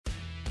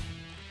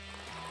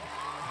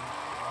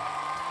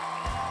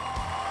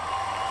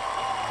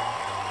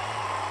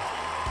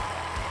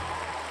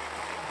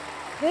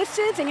This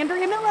is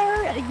Andrea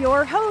Miller,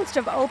 your host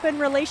of Open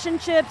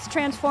Relationships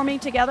Transforming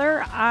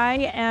Together.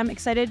 I am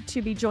excited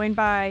to be joined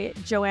by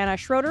Joanna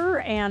Schroeder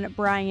and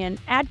Brian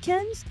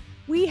Adkins.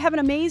 We have an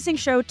amazing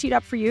show teed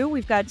up for you.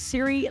 We've got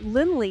Siri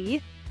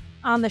Lindley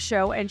on the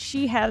show, and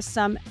she has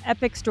some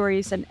epic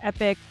stories and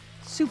epic,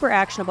 super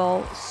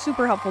actionable,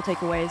 super helpful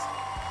takeaways.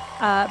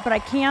 But I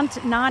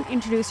can't not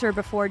introduce her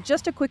before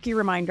just a quickie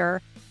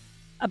reminder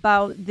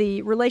about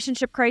the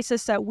relationship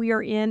crisis that we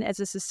are in as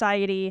a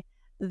society,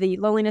 the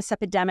loneliness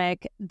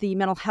epidemic, the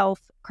mental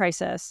health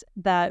crisis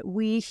that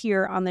we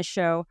here on this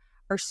show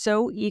are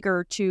so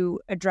eager to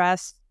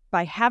address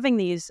by having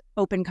these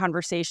open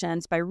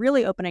conversations, by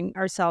really opening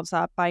ourselves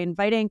up, by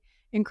inviting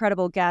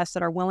incredible guests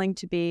that are willing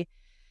to be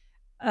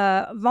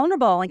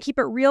vulnerable and keep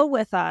it real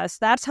with us.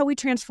 That's how we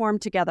transform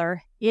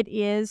together. It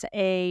is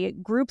a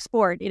group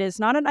sport. It is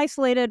not an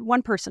isolated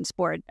one-person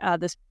sport,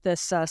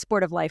 this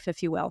sport of life,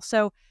 if you will.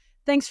 So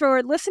thanks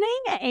for listening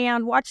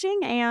and watching,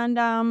 and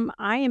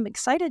I am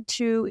excited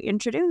to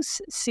introduce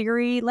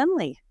Siri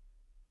Lindley.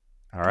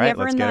 All right,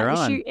 let's get her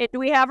on. Do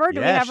we have her? Do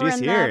we have her she's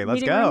in here. the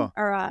Let's meeting go.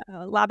 room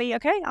or lobby?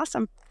 Okay,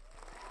 awesome.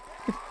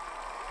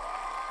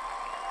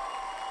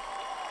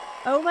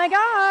 Oh my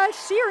gosh,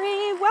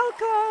 Siri,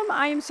 welcome.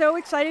 I am so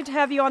excited to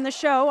have you on the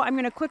show. I'm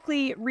going to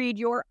quickly read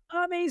your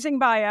amazing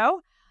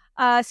bio.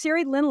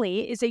 Siri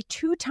Lindley is a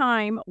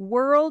two-time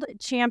world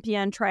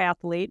champion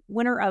triathlete,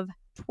 winner of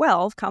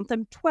 12, count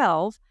them,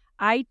 12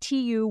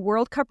 ITU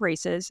World Cup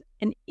races,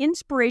 an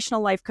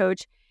inspirational life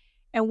coach,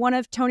 and one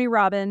of Tony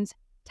Robbins'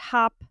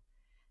 top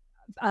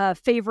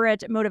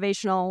favorite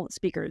motivational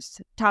speakers,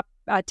 top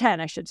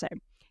 10, I should say.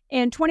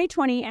 In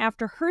 2020,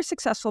 after her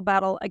successful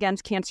battle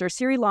against cancer,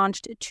 Siri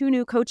launched two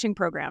new coaching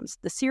programs,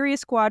 the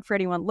Serious Squad for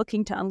anyone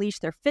looking to unleash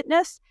their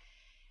fitness,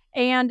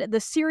 and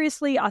the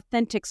Seriously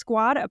Authentic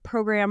Squad, a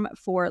program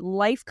for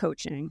life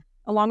coaching.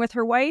 Along with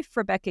her wife,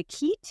 Rebecca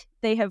Keat,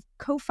 they have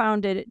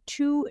co-founded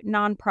two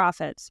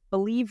nonprofits,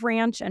 Believe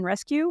Ranch and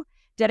Rescue,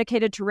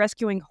 dedicated to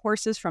rescuing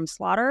horses from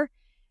slaughter,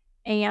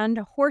 and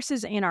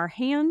Horses in Our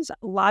Hands,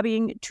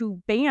 lobbying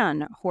to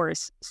ban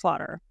horse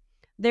slaughter.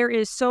 There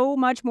is so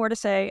much more to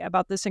say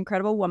about this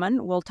incredible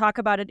woman. We'll talk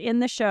about it in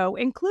the show,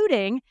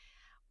 including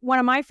one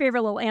of my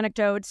favorite little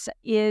anecdotes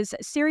is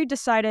Siri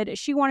decided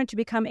she wanted to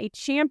become a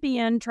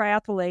champion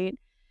triathlete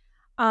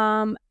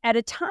at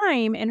a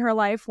time in her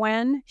life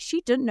when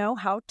she didn't know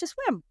how to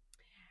swim.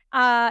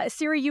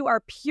 Siri, you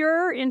are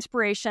pure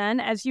inspiration.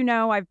 As you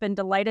know, I've been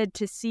delighted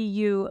to see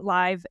you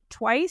live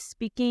twice,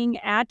 speaking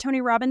at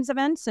Tony Robbins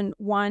events and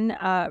one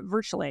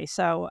virtually.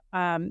 So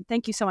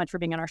thank you so much for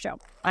being on our show.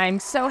 I'm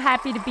so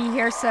happy to be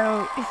here.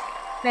 So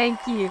thank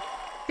you.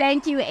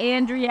 Thank you,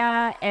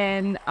 Andrea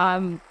and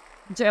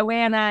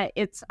Joanna.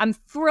 I'm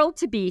thrilled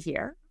to be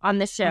here on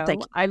the show.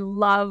 Thank you. I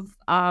love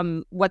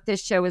what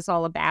this show is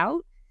all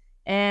about.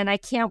 And I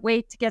can't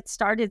wait to get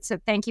started. So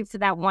thank you for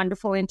that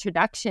wonderful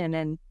introduction.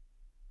 And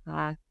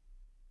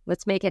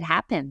let's make it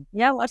happen.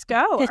 Yeah, let's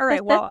go. All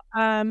right. Well,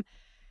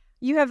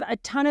 you have a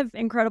ton of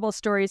incredible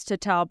stories to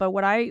tell, but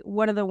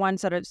one of the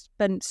ones that has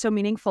been so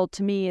meaningful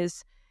to me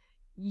is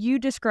you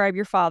describe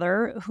your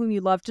father, whom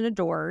you loved and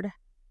adored,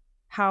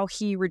 how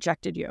he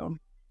rejected you,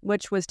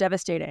 which was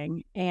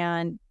devastating.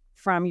 And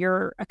from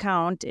your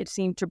account, it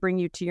seemed to bring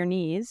you to your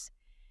knees.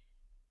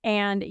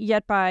 And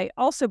yet by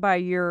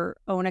your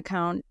own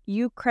account,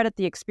 you credit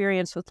the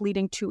experience with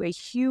leading to a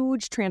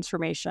huge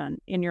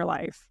transformation in your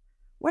life.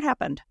 What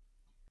happened?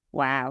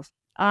 Wow.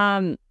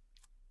 I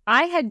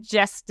had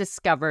just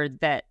discovered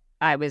that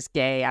I was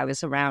gay. I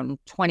was around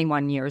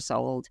 21 years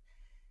old.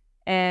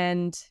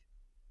 And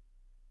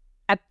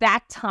at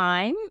that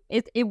time,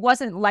 it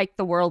wasn't like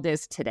the world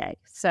is today.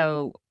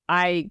 So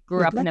I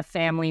grew up in a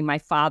family, my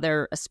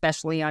father,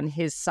 especially on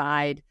his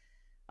side,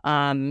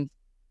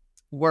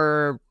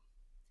 were,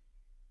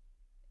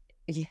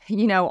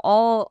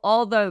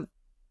 all the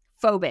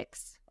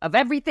phobics of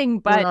everything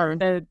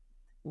but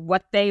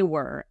what they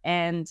were.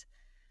 And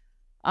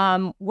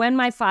when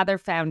my father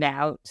found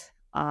out,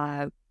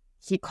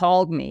 he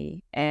called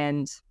me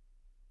and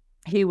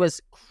he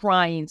was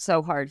crying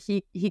so hard.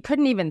 He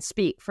couldn't even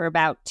speak for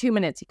about 2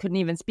 minutes. He couldn't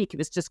even speak. He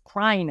was just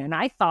crying. And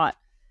I thought,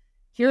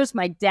 here's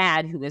my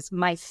dad, who was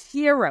my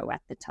hero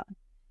at the time.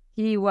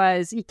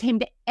 He came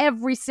to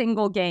every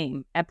single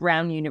game at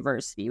Brown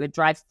University. He would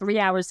drive 3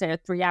 hours there,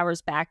 3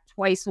 hours back,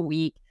 twice a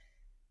week.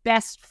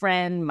 Best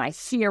friend, my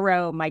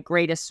hero, my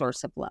greatest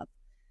source of love.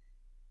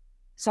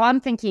 So I'm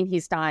thinking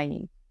he's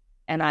dying,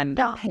 and I'm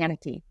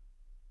panicking.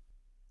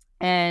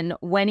 And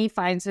when he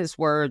finds his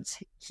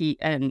words, he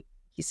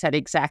said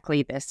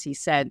exactly this. He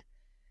said,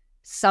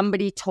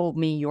 "Somebody told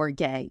me you're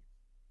gay,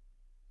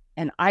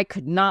 and I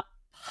could not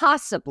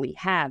possibly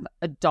have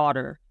a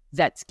daughter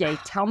that's gay.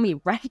 Tell me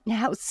right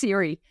now,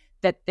 Siri,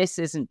 that this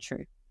isn't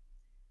true."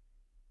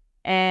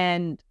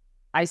 And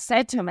I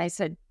said to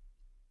him,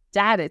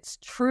 "Dad, it's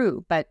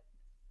true, but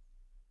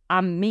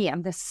I'm me.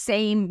 I'm the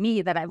same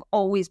me that I've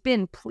always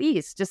been.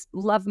 Please just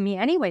love me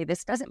anyway.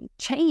 This doesn't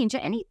change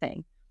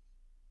anything."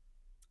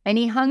 And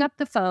he hung up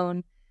the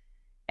phone,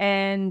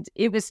 and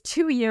it was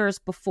 2 years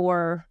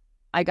before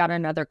I got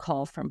another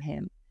call from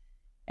him.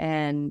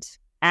 And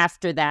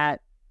after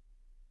that,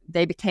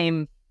 they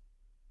became,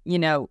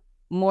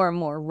 more and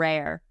more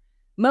rare,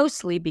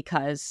 mostly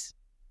because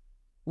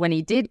when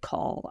he did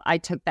call, I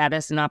took that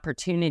as an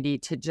opportunity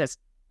to just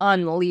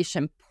unleash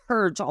and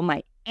purge all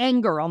my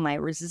anger, all my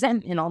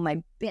resentment, all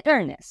my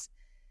bitterness.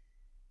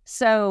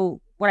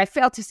 So what I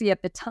failed to see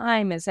at the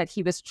time is that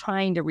he was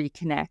trying to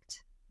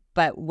reconnect.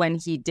 But when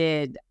he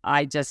did,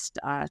 I just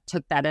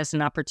took that as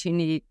an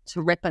opportunity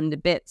to rip him to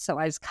bits. So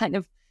I was kind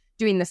of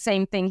doing the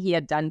same thing he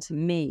had done to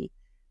me.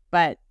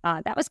 But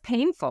that was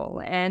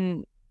painful.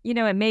 And,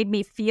 it made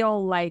me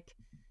feel like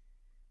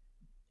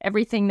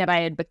everything that I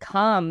had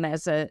become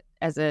as a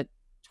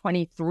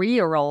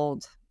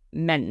 23-year-old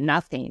meant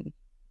nothing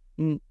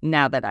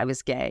now that I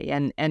was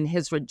gay. And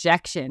his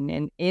rejection,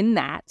 and in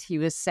that, he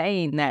was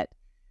saying that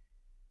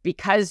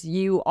because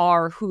you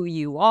are who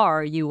you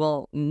are, you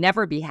will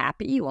never be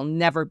happy, you will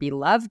never be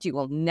loved, you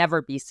will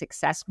never be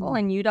successful,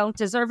 and you don't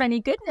deserve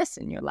any goodness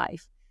in your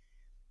life.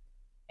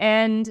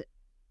 And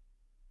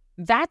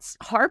that's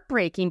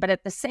heartbreaking. But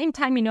at the same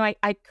time,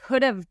 I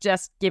could have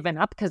just given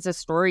up because the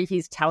story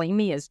he's telling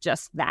me is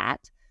just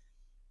that.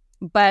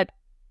 But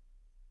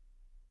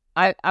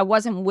I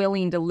wasn't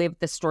willing to live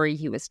the story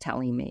he was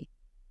telling me.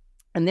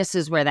 And this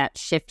is where that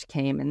shift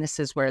came. And this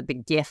is where the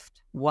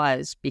gift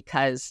was,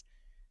 because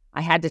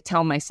I had to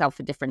tell myself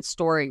a different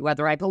story,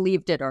 whether I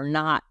believed it or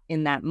not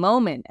in that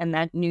moment. And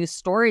that new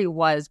story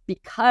was,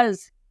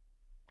 because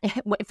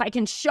if I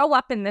can show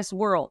up in this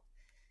world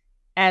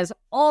as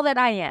all that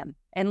I am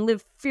and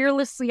live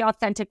fearlessly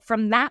authentic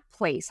from that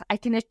place, I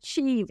can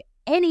achieve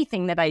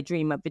anything that I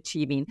dream of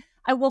achieving.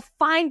 I will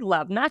find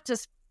love, not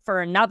just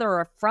for another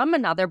or from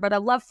another, but a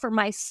love for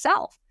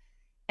myself.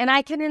 And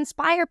I can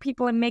inspire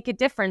people and make a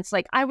difference.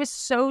 Like, I was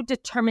so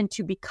determined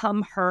to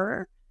become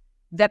her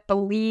that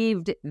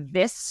believed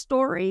this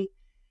story.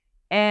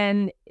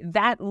 And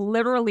that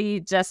literally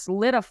just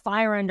lit a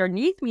fire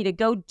underneath me to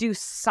go do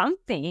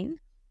something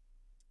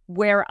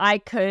where I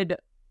could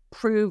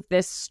prove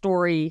this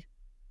story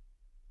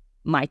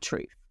my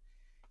truth.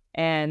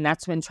 And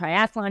that's when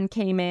triathlon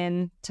came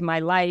in to my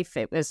life.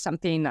 It was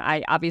something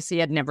I obviously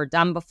had never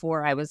done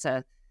before. I was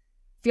a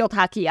field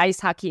hockey, ice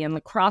hockey, and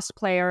lacrosse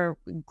player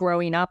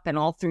growing up and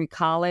all through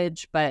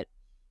college. But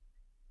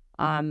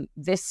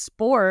this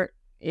sport,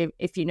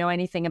 if you know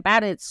anything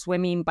about it,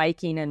 swimming,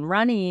 biking, and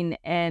running.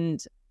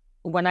 And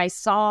when I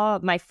saw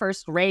my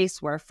first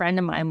race where a friend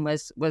of mine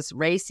was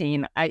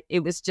racing,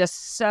 it was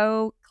just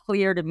so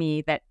clear to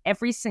me that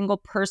every single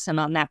person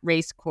on that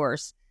race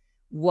course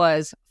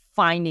was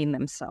finding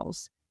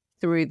themselves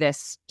through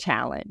this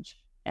challenge.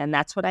 And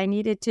that's what I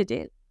needed to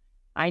do.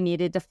 I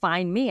needed to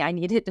find me. I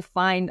needed to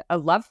find a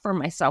love for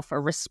myself, a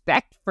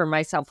respect for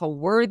myself, a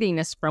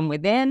worthiness from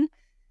within.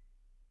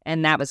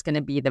 And that was going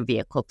to be the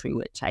vehicle through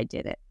which I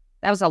did it.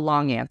 That was a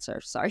long answer.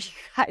 Sorry, you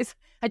guys.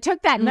 I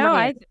took that.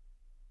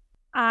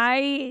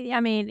 I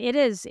mean,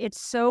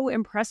 it's so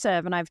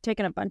impressive. And I've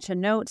taken a bunch of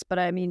notes, but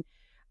I mean,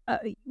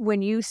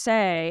 when you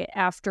say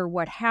after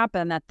what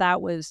happened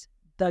that was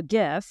the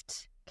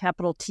gift,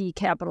 capital T,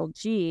 capital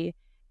G,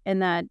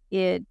 and that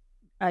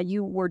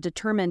you were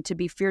determined to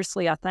be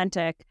fiercely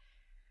authentic.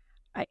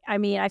 I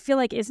mean, I feel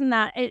like isn't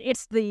that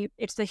it's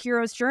the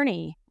hero's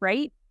journey,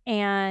 right?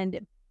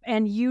 And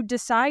you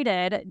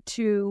decided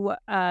to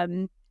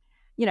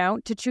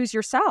to choose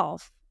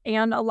yourself.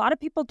 And a lot of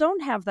people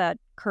don't have that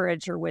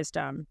courage or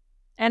wisdom.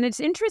 And it's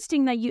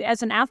interesting that you,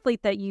 as an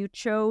athlete, that you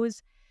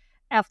chose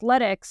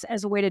athletics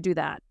as a way to do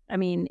that. I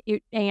mean,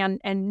 and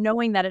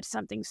knowing that it's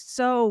something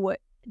so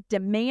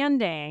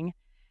demanding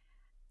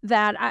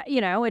that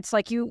it's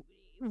like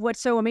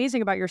what's so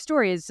amazing about your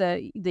story is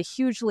the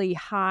hugely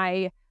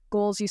high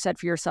goals you set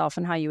for yourself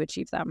and how you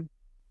achieve them.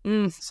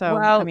 So,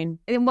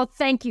 well,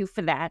 thank you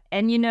for that.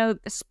 And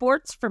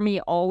sports for me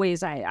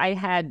always, I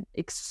had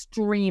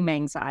extreme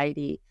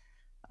anxiety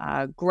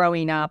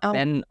growing up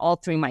and all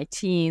through my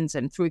teens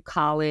and through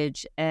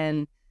college.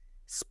 And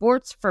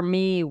sports for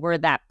me were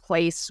that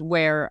place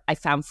where I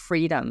found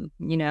freedom.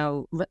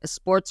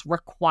 Sports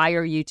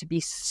require you to be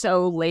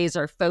so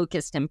laser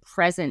focused and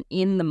present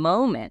in the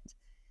moment.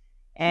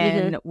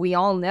 And we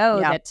all know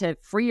that to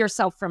free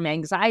yourself from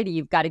anxiety,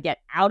 you've got to get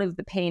out of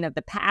the pain of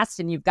the past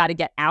and you've got to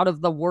get out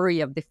of the worry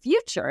of the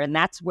future. And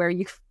that's where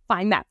you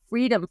find that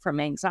freedom from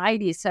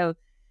anxiety. So,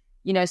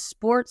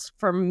 sports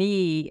for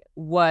me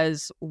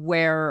was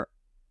where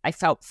I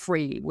felt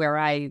free, where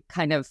I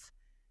kind of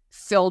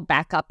filled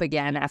back up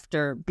again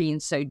after being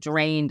so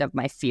drained of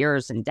my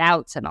fears and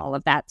doubts and all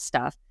of that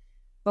stuff.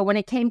 But when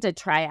it came to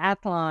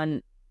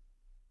triathlon,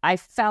 I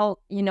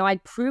felt,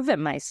 I'd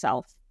proven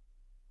myself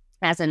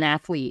as an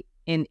athlete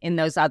in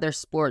those other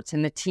sports,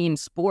 in the team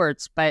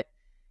sports. But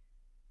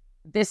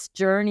this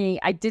journey,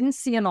 I didn't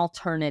see an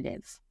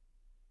alternative.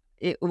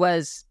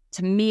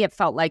 To me, it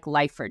felt like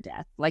life or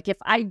death. Like, if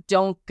I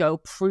don't go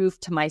prove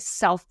to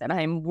myself that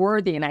I'm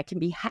worthy and I can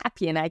be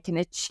happy and I can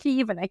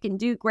achieve and I can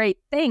do great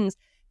things,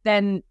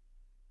 then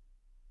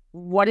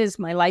what is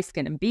my life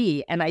going to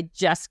be? And I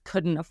just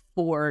couldn't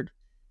afford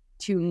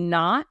to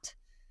not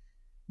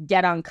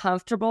get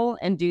uncomfortable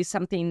and do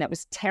something that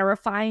was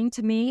terrifying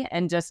to me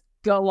and just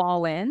go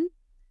all in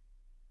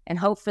and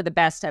hope for the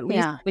best. At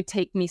least it would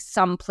take me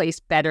someplace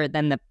better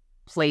than the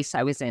place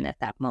I was in at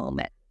that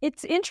moment.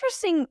 It's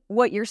interesting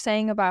what you're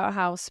saying about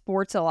how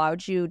sports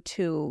allowed you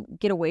to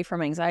get away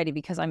from anxiety,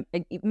 because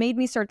it made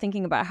me start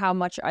thinking about how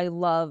much I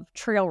love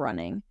trail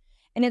running.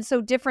 And it's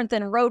so different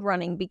than road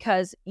running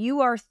because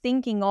you are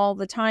thinking all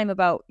the time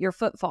about your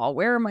footfall.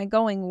 Where am I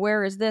going?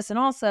 Where is this? And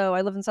also,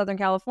 I live in Southern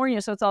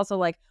California, so it's also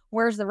like,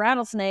 where's the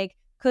rattlesnake?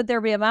 Could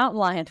there be a mountain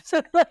lion?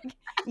 So like,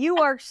 you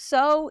are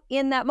so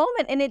in that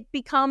moment, and it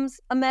becomes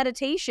a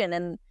meditation.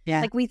 And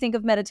like, we think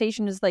of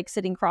meditation as like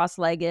sitting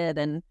cross-legged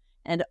and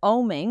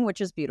oming,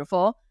 which is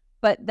beautiful,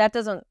 but that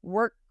doesn't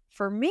work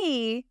for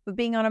me. But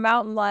being on a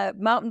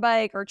mountain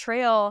bike or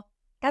trail,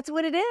 that's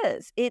what it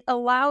is. It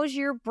allows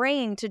your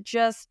brain to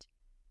just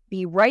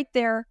be right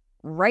there,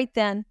 right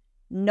then,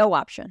 no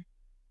option.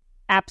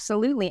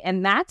 Absolutely.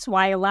 And that's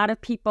why a lot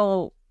of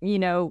people, you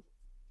know,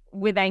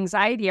 with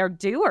anxiety are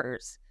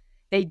doers.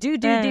 They do,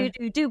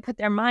 put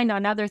their mind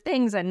on other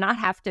things and not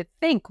have to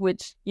think,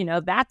 which, you know,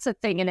 that's a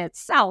thing in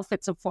itself.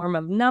 It's a form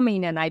of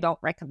numbing, and I don't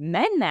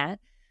recommend that.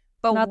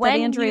 But not that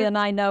Andrea and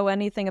I know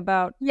anything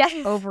about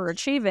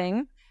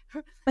overachieving.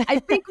 I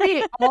think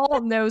we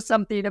all know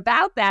something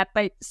about that.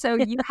 But so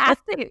you have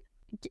to,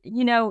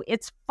 you know,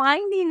 it's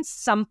finding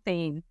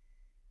something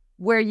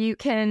where you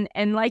can,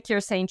 and like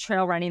you're saying,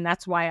 trail running,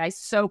 that's why I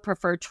so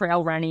prefer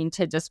trail running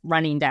to just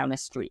running down a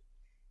street,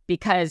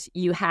 because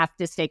you have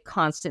to stay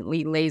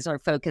constantly laser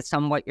focused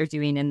on what you're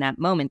doing in that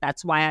moment.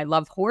 That's why I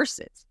love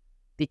horses,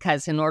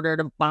 because in order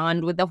to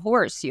bond with the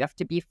horse, you have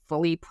to be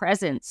fully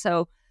present.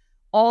 So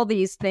all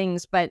these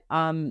things, but,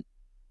 and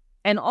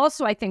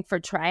also I think for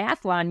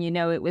triathlon, you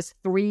know, it was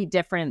 3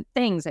 different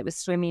things. It was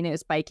swimming, it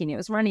was biking, it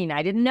was running.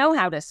 I didn't know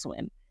how to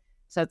swim.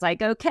 So it's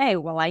like, okay,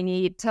 well, I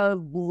need to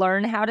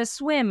learn how to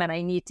swim and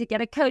I need to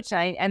get a coach.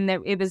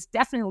 It was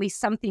definitely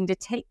something to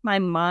take my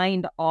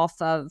mind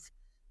off of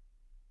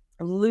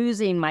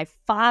losing my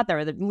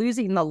father,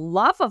 losing the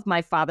love of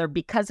my father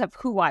because of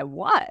who I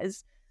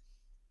was,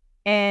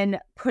 and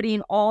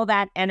putting all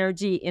that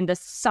energy into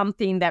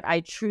something that I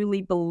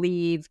truly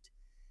believed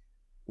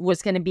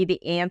was going to be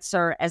the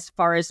answer as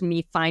far as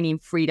me finding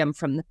freedom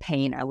from the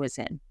pain I was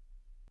in.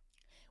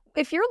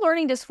 If you're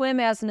learning to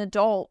swim as an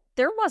adult,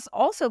 there must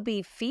also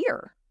be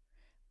fear.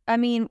 I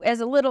mean,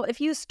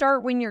 if you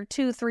start when you're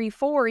 2, 3,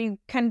 4, you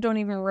kind of don't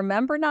even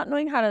remember not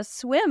knowing how to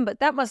swim, but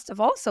that must have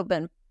also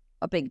been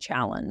a big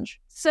challenge.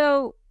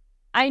 So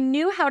I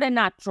knew how to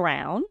not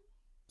drown.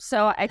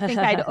 So I think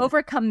I'd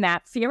overcome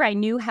that fear. I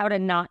knew how to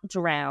not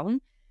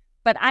drown,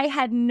 but I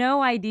had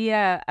no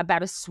idea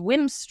about a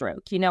swim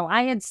stroke. You know,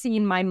 I had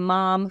seen my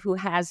mom, who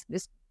has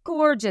this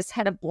gorgeous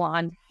head of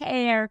blonde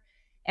hair,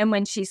 and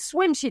when she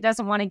swims, she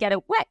doesn't want to get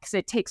it wet because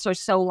it takes her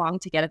so long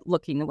to get it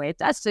looking the way it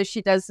does. So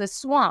she does the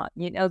swan,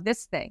 you know,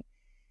 this thing.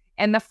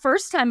 And the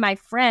first time my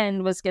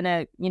friend was going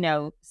to, you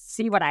know,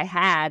 see what I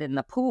had in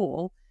the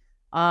pool,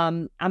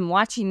 I'm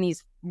watching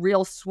these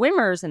real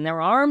swimmers and their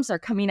arms are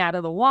coming out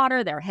of the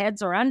water, their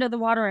heads are under the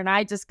water. And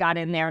I just got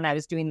in there and I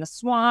was doing the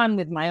swan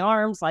with my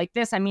arms like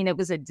this. I mean, it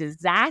was a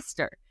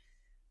disaster.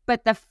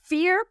 But the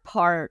fear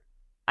part,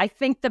 I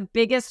think the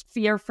biggest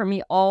fear for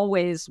me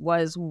always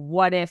was,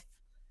 what if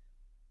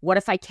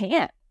I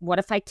can't? What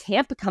if I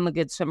can't become a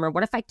good swimmer?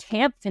 What if I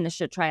can't finish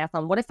a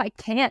triathlon? What if I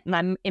can't? And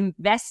I'm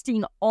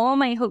investing all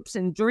my hopes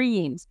and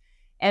dreams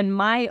and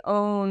my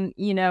own,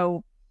 you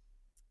know,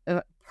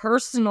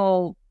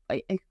 personal,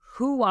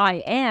 who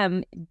I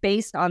am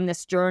based on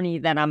this journey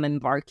that I'm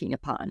embarking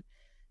upon.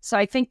 So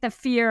I think the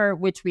fear,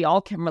 which we all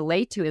can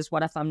relate to, is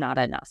what if I'm not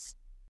enough?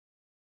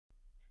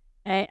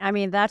 I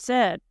mean, that's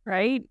it,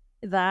 right?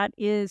 That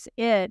is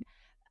it.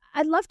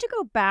 I'd love to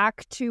go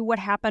back to what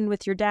happened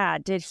with your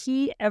dad. Did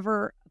he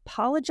ever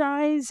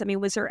apologize? I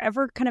mean, was there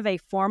ever kind of a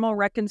formal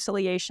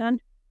reconciliation?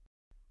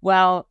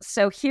 Well,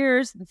 so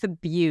here's the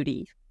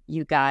beauty,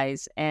 you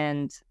guys.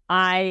 And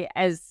I,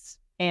 as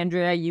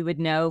Andrea, you would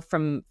know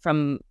from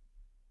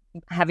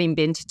having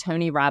been to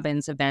Tony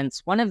Robbins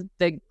events, one of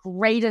the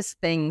greatest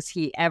things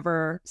he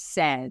ever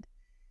said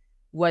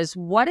was,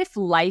 what if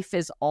life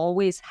is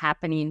always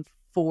happening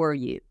for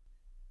you,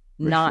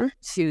 not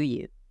to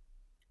you?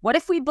 What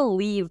if we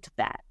believed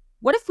that?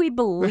 What if we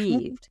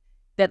believed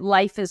that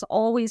life is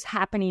always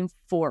happening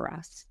for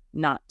us,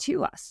 not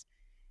to us?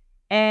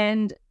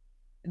 And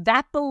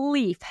that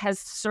belief has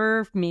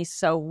served me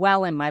so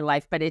well in my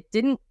life, but it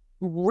didn't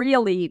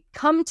really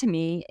come to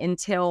me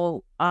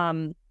until,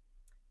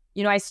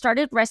 you know, I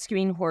started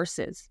rescuing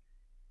horses.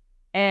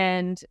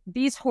 And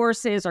these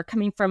horses are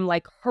coming from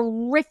like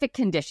horrific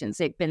conditions.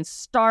 They've been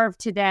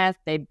starved to death.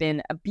 They've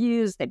been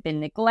abused. They've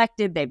been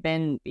neglected. They've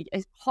been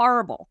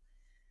horrible.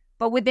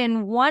 But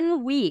within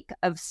 1 week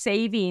of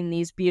saving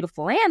these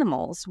beautiful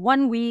animals,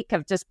 1 week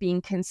of just being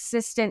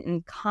consistent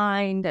and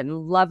kind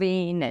and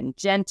loving and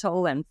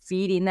gentle and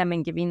feeding them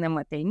and giving them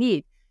what they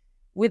need,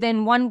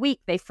 within 1 week,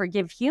 they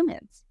forgive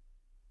humans.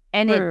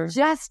 And it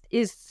just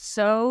is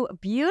so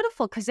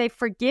beautiful because they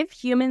forgive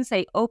humans.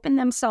 They open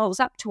themselves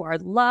up to our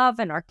love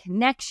and our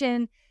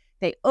connection.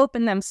 They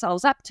open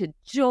themselves up to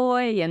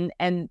joy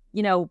and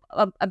you know,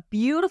 a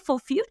beautiful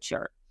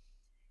future.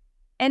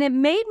 And it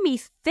made me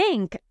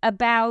think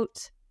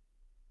about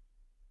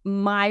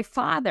my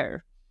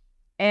father.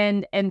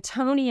 And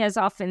Tony has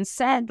often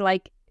said,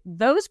 like,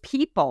 those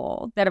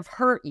people that have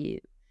hurt you,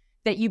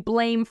 that you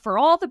blame for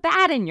all the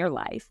bad in your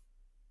life,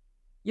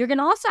 you're going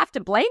to also have to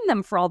blame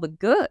them for all the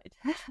good.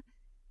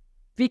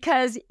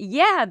 Because,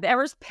 yeah, there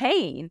was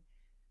pain,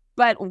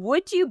 but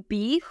would you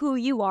be who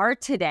you are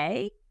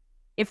today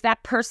if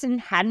that person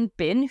hadn't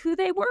been who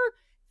they were?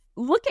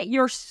 Look at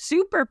your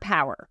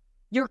superpower,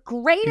 your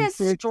greatest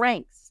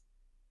strengths.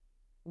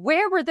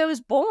 Where were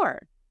those born?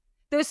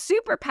 Those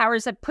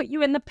superpowers that put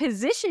you in the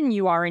position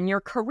you are in your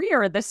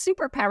career, the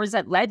superpowers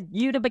that led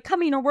you to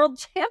becoming a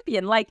world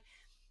champion. Like,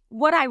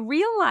 what I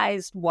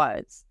realized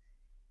was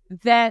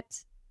that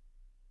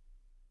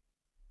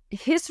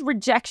his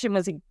rejection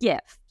was a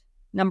gift,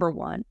 number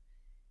one.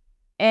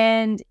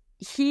 And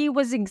he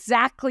was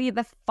exactly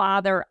the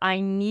father I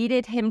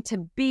needed him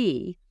to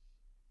be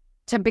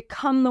to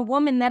become the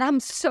woman that I'm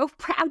so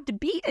proud to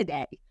be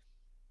today.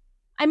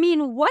 I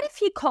mean, what if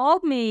he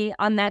called me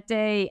on that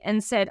day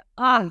and said,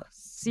 "Oh,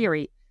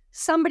 Siri,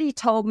 somebody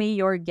told me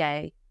you're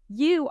gay.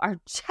 You are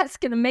just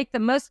going to make the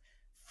most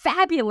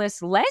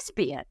fabulous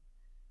lesbian."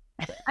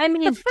 I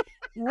mean,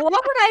 what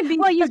would I be?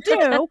 Well, you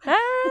do.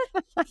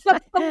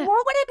 But what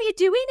would I be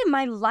doing in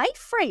my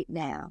life right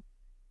now?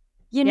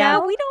 You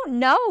know? We don't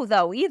know,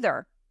 though,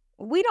 either.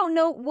 We don't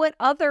know what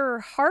other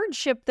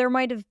hardship there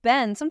might have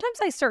been. Sometimes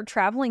I start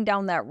traveling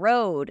down that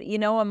road. You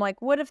know, I'm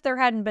like, what if there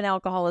hadn't been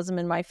alcoholism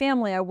in my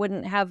family? I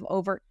wouldn't have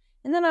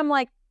And then I'm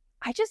like,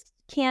 I just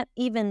can't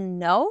even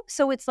know.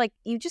 So it's like,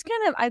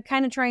 I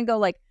kind of try and go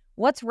like,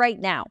 what's right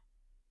now?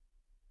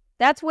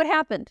 That's what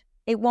happened.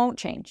 It won't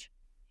change.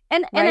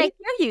 And I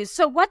hear you.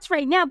 So what's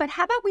right now? But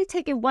how about we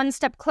take it one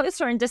step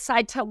closer and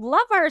decide to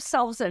love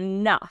ourselves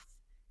enough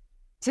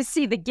to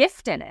see the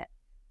gift in it.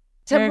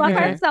 To love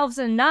ourselves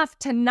enough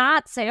to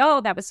not say,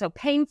 "Oh, that was so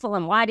painful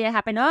and why did it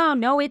happen? Oh,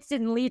 no, it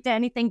didn't lead to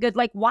anything good."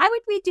 Like, why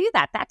would we do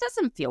that? That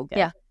doesn't feel good.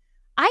 Yeah.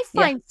 I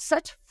find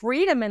such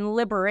freedom and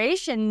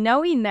liberation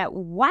knowing that,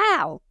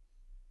 wow,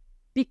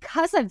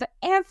 because of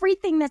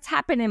everything that's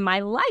happened in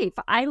my life,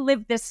 I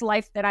live this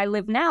life that I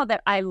live now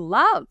that I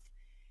love.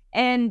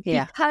 And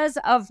because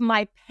of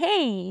my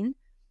pain,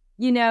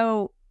 you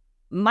know,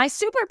 my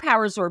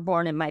superpowers were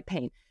born in my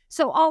pain.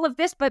 So all of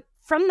this, but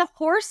from the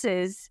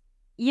horses,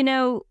 you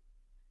know,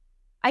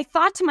 I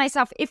thought to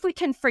myself, if we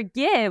can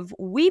forgive,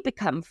 we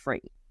become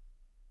free.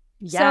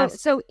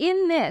 Yes. So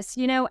in this,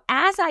 you know,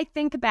 as I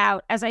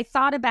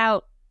thought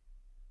about,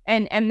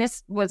 and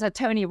this was a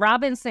Tony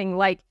Robbins thing,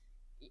 like,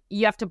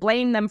 you have to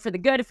blame them for the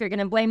good if you're going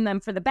to blame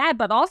them for the bad,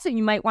 but also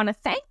you might want to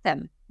thank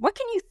them. What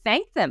can you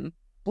thank them,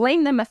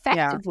 blame them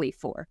effectively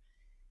for?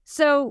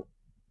 So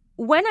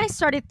when I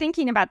started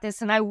thinking about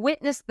this and I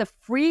witnessed the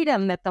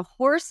freedom that the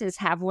horses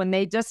have when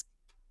they just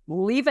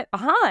leave it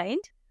behind,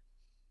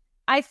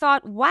 I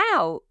thought,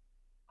 wow,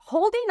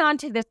 holding on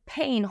to this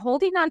pain,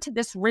 holding on to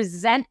this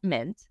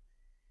resentment,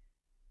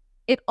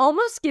 it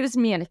almost gives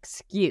me an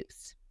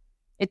excuse.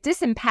 It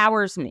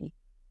disempowers me.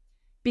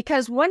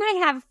 Because when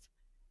I have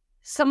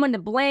someone to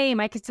blame,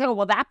 I could say, "Oh,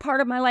 well, that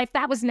part of my life,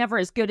 that was never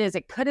as good as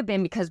it could have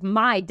been because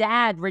my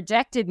dad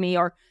rejected me,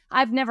 or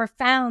I've never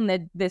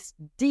found this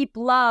deep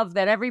love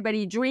that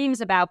everybody dreams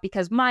about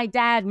because my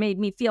dad made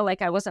me feel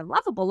like I wasn't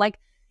lovable." Like,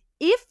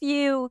 if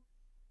you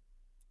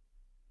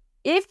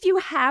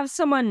have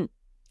someone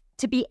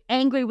to be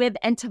angry with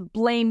and to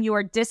blame, you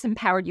are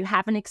disempowered. You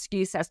have an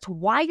excuse as to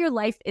why your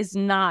life is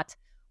not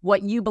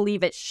what you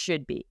believe it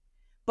should be.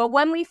 But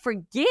when we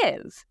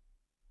forgive,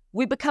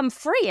 we become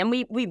free and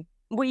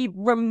we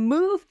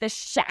remove the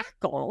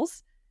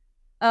shackles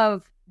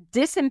of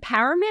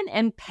disempowerment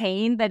and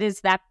pain that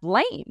is that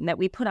blame that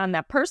we put on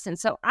that person.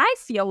 So I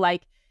feel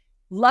like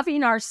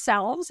loving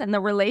ourselves and the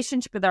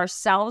relationship with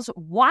ourselves,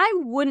 why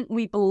wouldn't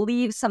we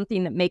believe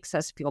something that makes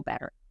us feel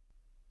better?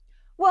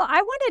 Well,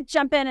 I want to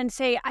jump in and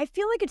say, I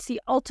feel like it's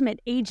the ultimate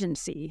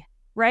agency,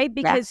 right?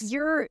 Because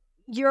you're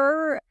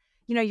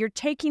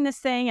taking this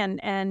thing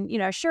and, you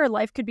know, sure,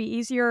 life could be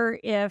easier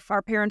if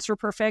our parents were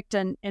perfect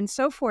and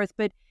so forth.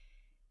 But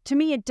to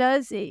me, it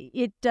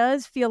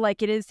does feel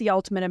like it is the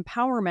ultimate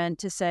empowerment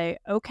to say,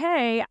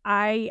 okay,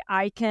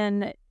 I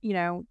can, you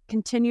know,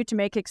 continue to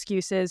make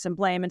excuses and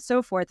blame and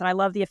so forth. And I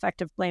love the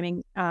effective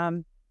blaming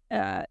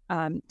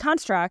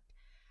construct.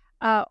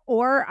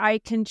 Or I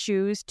can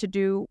choose to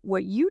do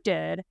what you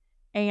did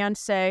and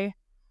say,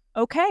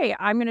 okay,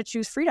 I'm going to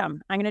choose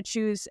freedom. I'm going to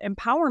choose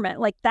empowerment.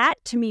 Like, that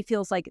to me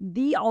feels like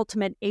the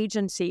ultimate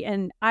agency.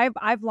 And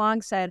I've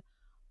long said,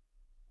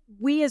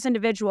 we as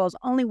individuals,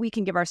 only we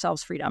can give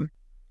ourselves freedom.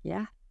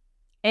 Yeah.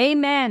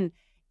 Amen.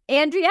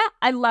 Andrea,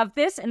 I love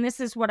this. And this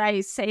is what I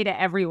say to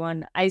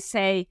everyone. I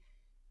say,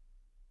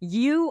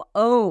 you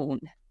own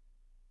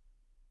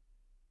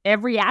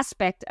every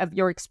aspect of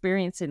your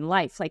experience in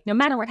life. Like, no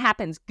matter what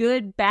happens,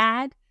 good,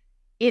 bad,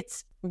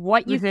 it's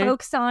what you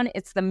focus on.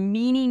 It's the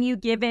meaning you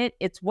give it.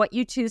 It's what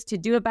you choose to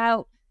do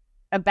about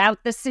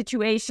about the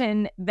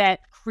situation that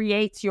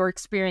creates your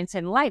experience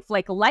in life.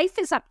 Like, life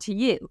is up to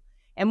you.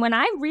 And when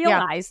I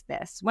realized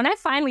this, when I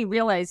finally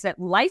realized that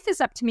life is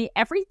up to me,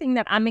 everything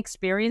that I'm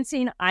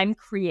experiencing, I'm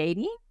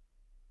creating,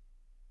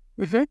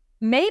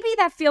 maybe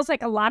that feels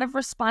like a lot of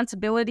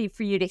responsibility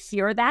for you to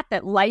hear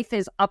that life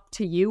is up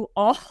to you,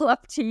 all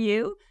up to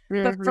you.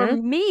 But for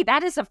me,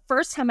 that is the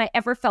first time I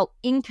ever felt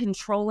in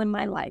control in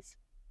my life.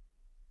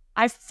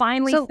 I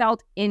finally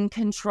felt in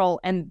control.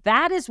 And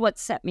that is what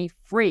set me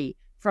free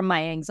from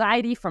my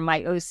anxiety, from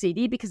my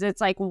OCD, because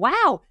it's like,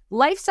 wow,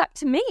 life's up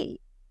to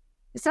me.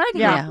 It's not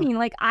happening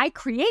like I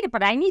created,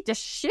 but I need to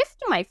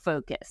shift my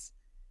focus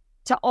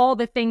to all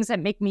the things that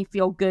make me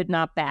feel good,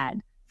 not bad.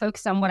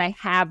 Focus on what I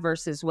have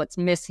versus what's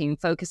missing.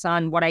 Focus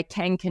on what I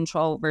can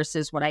control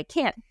versus what I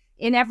can't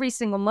in every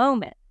single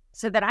moment,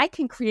 so that I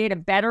can create a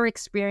better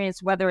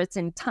experience, whether it's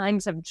in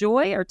times of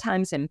joy or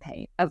times in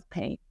pain.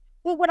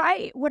 Well, what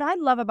I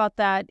love about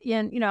that,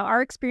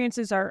 our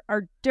experiences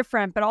are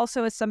different, but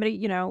also as somebody,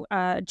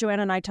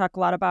 Joanna and I talk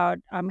a lot about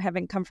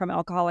having come from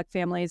alcoholic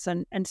families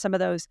and some of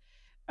those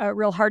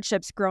real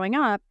hardships growing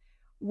up.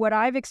 What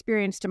I've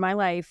experienced in my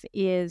life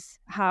is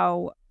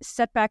how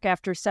setback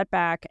after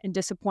setback and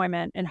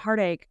disappointment and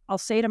heartache, I'll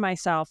say to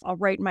myself, I'll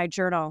write in my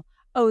journal,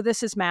 oh,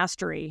 this is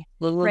mastery,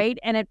 right?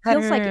 And it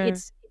feels like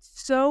it's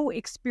so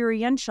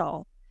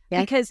experiential.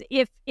 Yeah. Because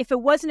if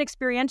it wasn't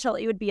experiential,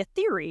 it would be a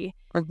theory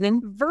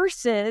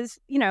versus,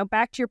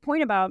 back to your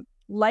point about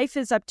life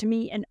is up to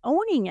me and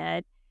owning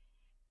it.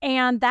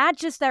 And that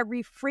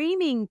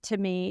reframing to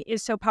me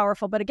is so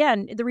powerful. But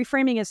again, the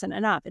reframing isn't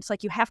enough. It's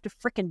like you have to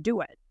frickin'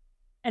 do it.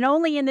 And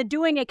only in the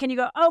doing it can you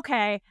go,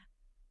 okay,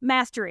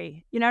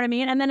 mastery. You know what I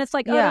mean? And then it's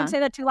like, oh, don't say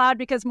that too loud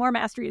because more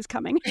mastery is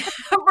coming.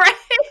 Right.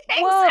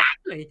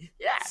 Exactly.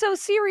 Yeah. So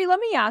Siri, let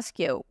me ask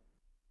you.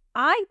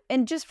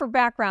 And just for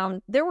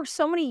background, there were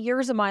so many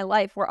years of my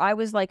life where I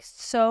was like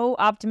so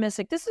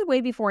optimistic. This is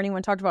way before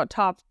anyone talked about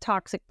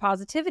toxic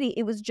positivity.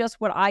 It was just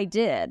what I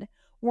did,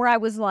 where I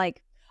was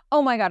like,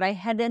 oh my God, I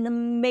had an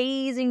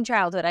amazing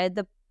childhood. I had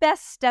the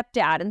best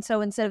stepdad. And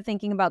so instead of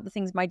thinking about the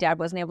things my dad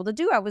wasn't able to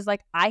do, I was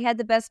like, I had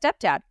the best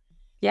stepdad.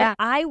 Yeah.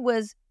 But I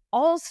was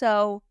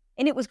also,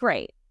 and it was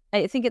great.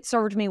 I think it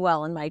served me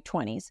well in my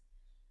 20s.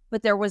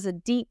 But there was a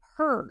deep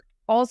hurt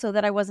also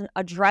that I wasn't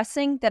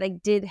addressing that I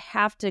did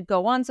have to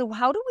go on. So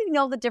how do we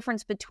know the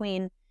difference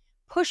between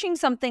pushing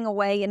something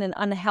away in an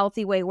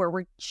unhealthy way where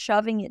we're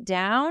shoving it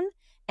down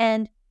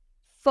and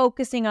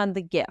focusing on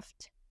the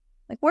gift?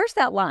 Like, where's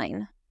that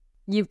line?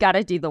 You've got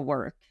to do the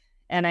work.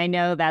 And I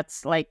know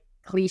that's like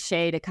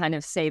cliche to kind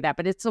of say that,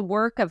 but it's a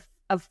work of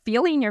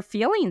feeling your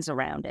feelings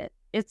around it.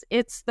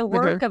 It's the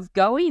work of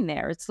going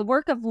there. It's the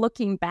work of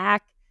looking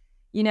back,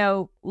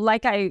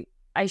 like I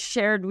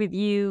shared with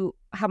you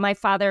how my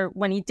father,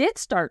 when he did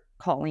start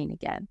calling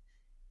again,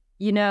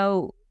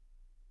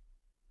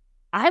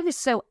 I was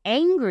so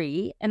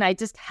angry and I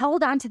just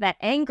held on to that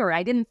anger.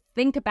 I didn't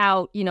think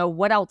about,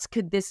 what else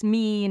could this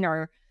mean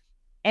or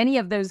any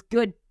of those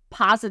good,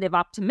 positive,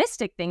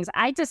 optimistic things.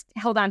 I just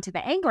held on to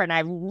the anger and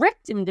I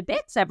ripped him to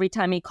bits every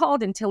time he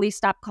called until he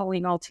stopped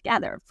calling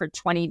altogether for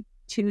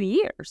 22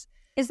 years.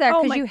 Is that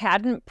because you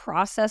hadn't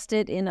processed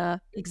it in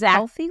a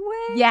healthy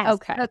way? Yes.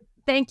 Okay.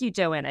 Thank you,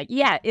 Joanna.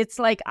 Yeah, it's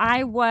like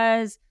I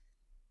was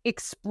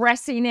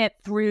expressing it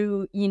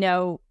through,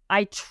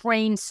 I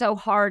trained so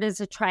hard as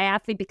a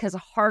triathlete because the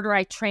harder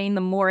I trained,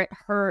 the more it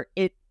hurt.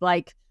 It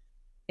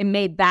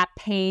made that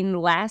pain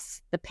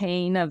less, the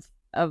pain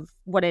of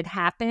what had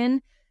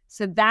happened.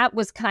 So that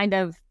was kind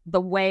of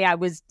the way I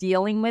was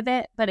dealing with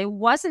it. But it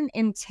wasn't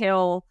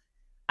until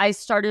I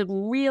started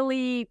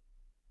really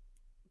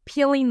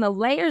peeling the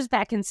layers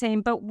back and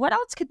saying, but what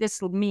else could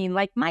this mean?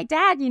 Like my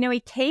dad, he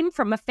came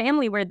from a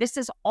family where this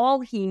is all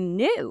he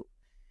knew.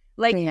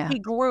 Like he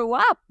grew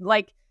up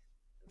like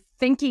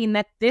thinking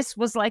that this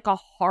was like a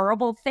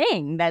horrible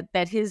thing,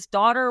 that his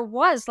daughter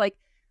was like,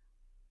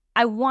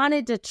 I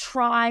wanted to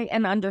try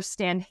and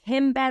understand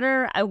him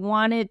better. I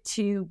wanted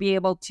to be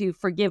able to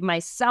forgive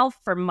myself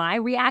for my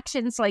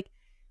reactions. Like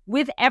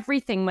with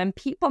everything, when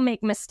people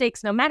make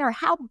mistakes, no matter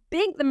how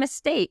big the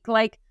mistake,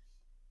 like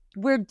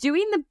we're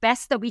doing the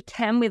best that we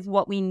can with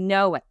what we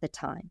know at the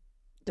time.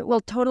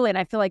 Well, totally. And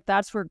I feel like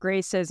that's where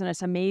grace is. And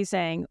it's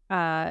amazing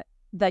that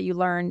you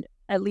learned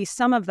at least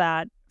some of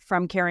that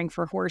from caring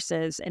for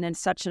horses and in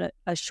such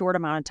a short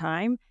amount of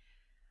time.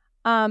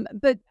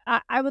 But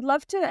I would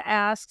love to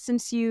ask,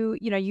 since you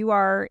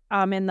are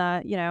in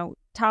the,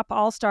 top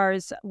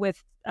all-stars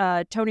with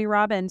Tony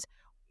Robbins,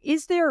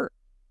 is there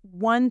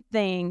one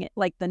thing,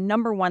 like the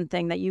number one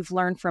thing that you've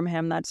learned from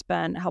him that's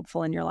been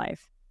helpful in your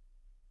life?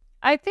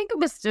 I think it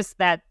was just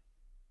that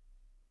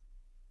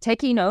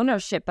taking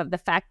ownership of the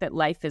fact that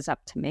life is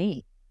up to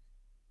me,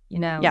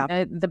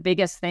 the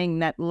biggest thing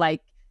that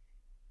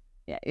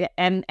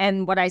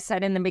and what I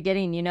said in the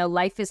beginning,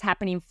 life is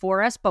happening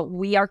for us, but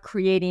we are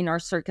creating our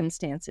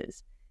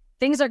circumstances.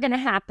 Things are going to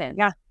happen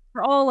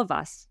for all of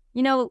us.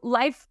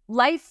 Life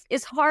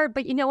is hard,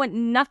 but you know what?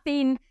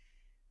 Nothing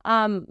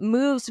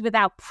moves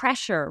without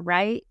pressure,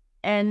 right?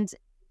 And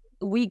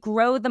we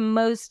grow the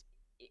most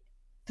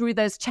through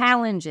those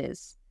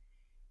challenges.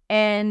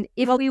 And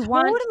if if we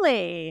want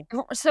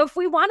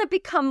to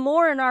become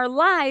more in our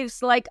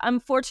lives, like,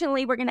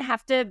 unfortunately, we're going to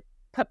have to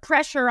put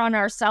pressure on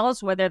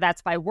ourselves, whether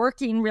that's by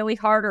working really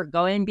hard or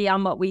going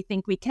beyond what we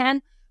think we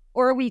can,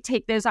 or we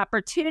take those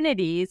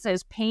opportunities,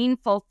 those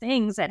painful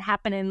things that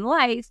happen in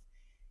life,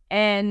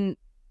 and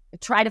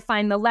try to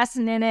find the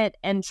lesson in it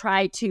and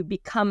try to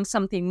become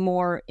something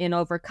more in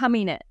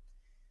overcoming it.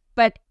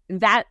 But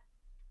that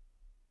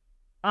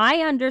I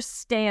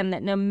understand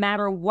that no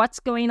matter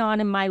what's going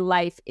on in my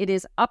life, it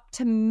is up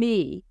to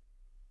me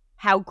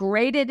how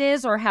great it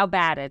is or how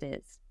bad it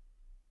is.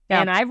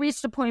 Yeah. And I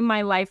reached a point in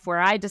my life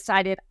where I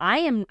decided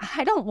I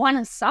don't want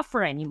to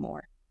suffer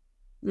anymore.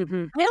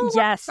 Mm-hmm. I don't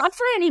want to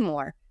suffer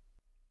anymore.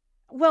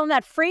 Well, and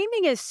that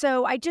framing is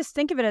so, I just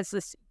think of it as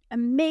this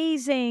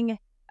amazing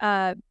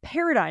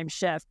paradigm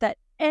shift that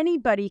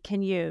anybody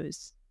can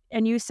use.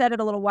 And you said it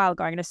a little while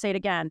ago. I'm going to say it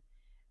again.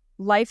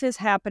 Life is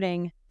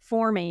happening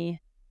for me,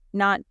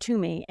 not to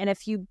me. And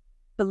if you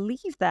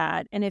believe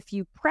that, and if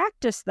you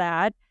practice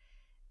that,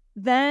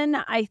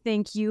 then I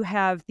think you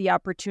have the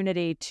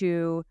opportunity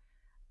to,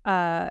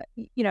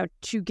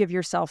 to give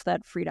yourself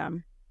that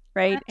freedom,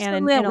 right?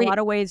 Absolutely. And in a lot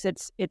of ways,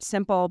 it's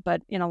simple,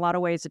 but in a lot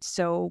of ways, it's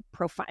so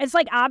profound. It's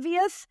like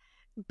obvious,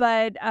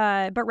 but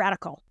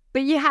radical.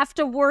 But you have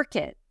to work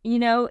it.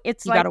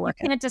 It's like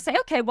you can't just say,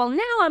 okay, well,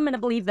 now I'm going to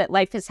believe that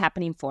life is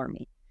happening for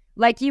me.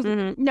 Like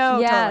No,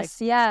 yes,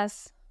 totally.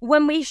 Yes.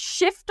 When we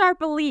shift our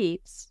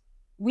beliefs,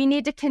 we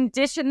need to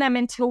condition them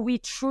until we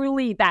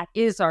truly, that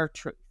is our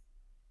truth.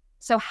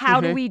 So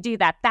how do we do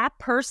that? That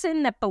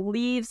person that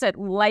believes that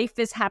life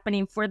is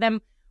happening for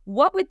them,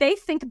 what would they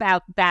think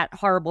about that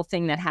horrible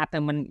thing that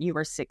happened when you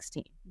were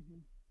 16?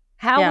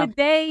 How would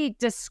they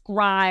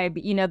describe,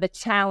 the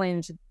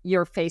challenge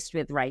you're faced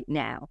with right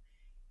now?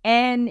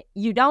 And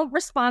you don't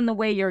respond the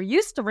way you're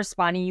used to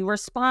responding. You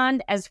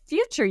respond as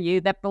future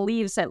you that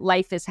believes that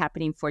life is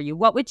happening for you.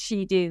 What would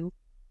she do?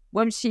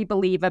 What would she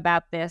believe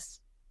about this?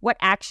 What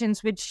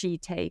actions would she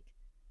take?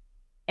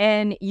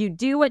 And you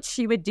do what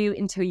she would do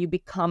until you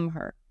become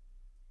her.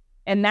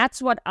 And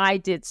that's what I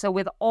did. So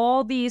with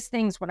all these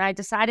things, when I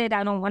decided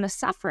I don't want to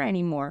suffer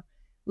anymore,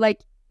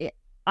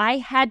 I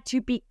had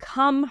to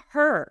become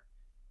her.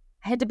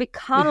 I had to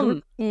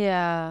become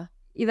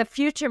the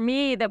future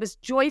me that was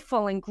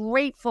joyful and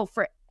grateful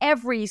for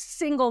every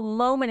single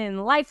moment in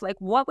life. Like,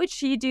 what would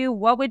she do?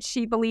 What would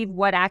she believe?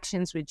 What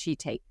actions would she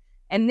take?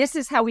 And this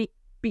is how we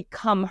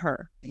become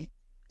her.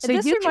 So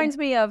this reminds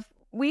me of,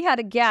 we had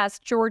a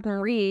guest, Jordan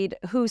Reed,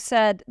 who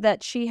said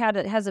that she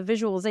has a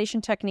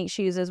visualization technique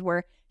she uses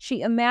where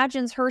she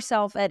imagines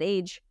herself at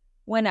age,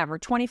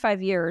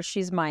 25 years,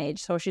 she's my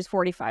age, so she's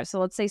 45. So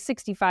let's say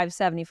 65,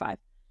 75.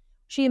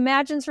 She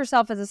imagines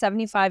herself as a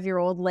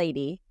 75-year-old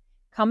lady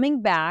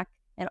coming back,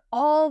 and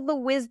all the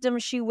wisdom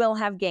she will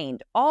have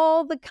gained,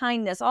 all the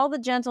kindness, all the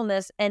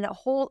gentleness, and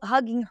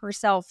hugging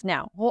herself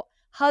now,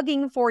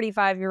 hugging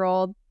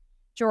 45-year-old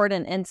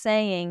Jordan and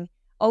saying,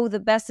 oh,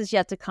 the best is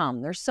yet to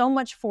come. There's so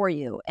much for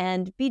you,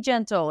 and be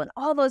gentle, and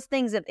all those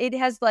things. That it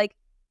has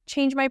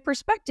changed my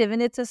perspective.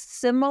 And it's a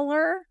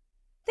similar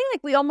thing.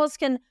 Like, we almost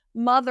can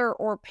mother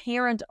or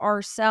parent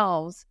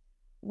ourselves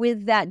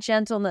with that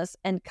gentleness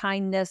and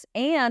kindness,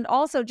 and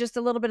also just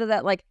a little bit of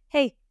that,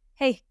 hey,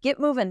 get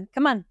moving.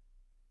 Come on.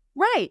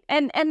 Right.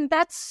 And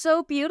that's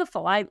so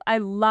beautiful. I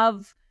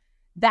love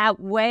that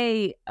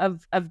way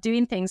of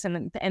doing things.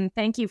 And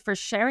thank you for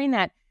sharing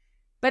that.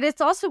 But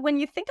it's also when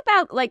you think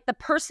about the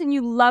person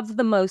you love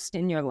the most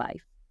in your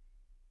life.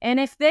 And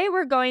if they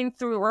were going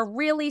through or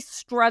really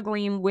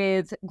struggling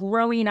with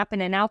growing up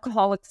in an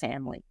alcoholic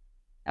family,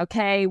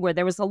 okay, where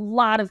there was a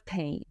lot of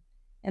pain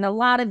and a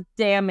lot of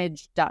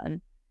damage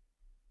done,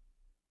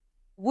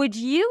 would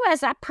you, as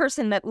that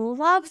person that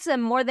loves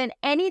them more than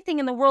anything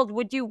in the world,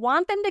 would you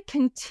want them to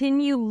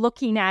continue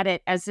looking at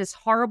it as this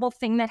horrible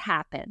thing that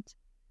happened?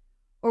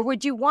 Or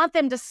would you want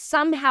them to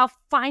somehow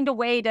find a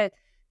way to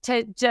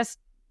just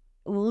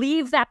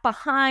leave that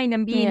behind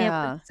and being able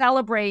to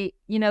celebrate,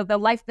 the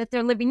life that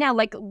they're living now?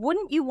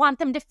 Wouldn't you want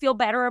them to feel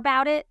better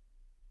about it?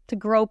 To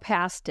grow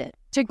past it.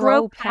 To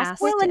grow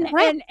past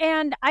it.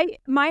 And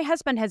my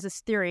husband has this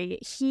theory.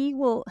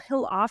 He'll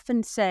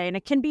often say, and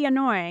it can be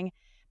annoying,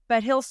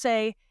 but he'll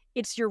say,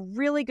 it's your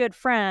really good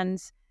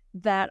friends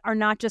that are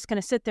not just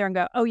going to sit there and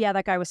go, oh, yeah,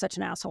 that guy was such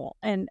an asshole.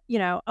 And, be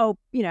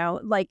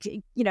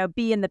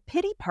in the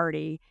pity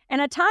party.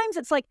 And at times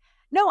it's like,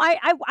 no,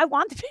 I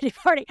want the pity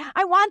party.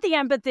 I want the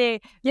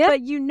empathy. Yeah.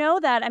 But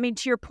that,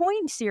 to your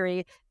point,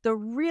 Siri, the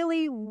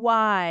really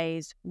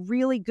wise,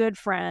 really good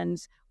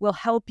friends will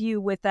help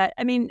you with that.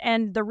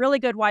 And the really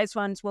good, wise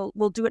ones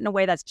will do it in a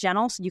way that's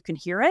gentle so you can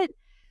hear it.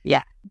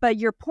 Yeah. But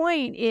your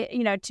point,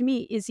 to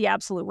me, is the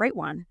absolute right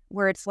one,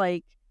 where it's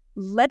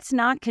let's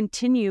not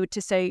continue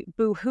to say,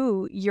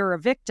 boo-hoo, you're a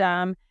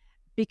victim,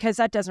 because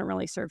that doesn't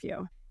really serve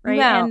you, right?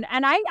 No.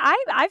 And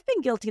I've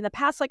been guilty in the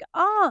past,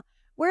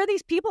 where are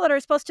these people that are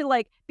supposed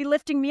to be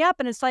lifting me up?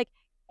 And it's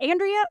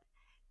Andrea,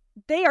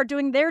 they are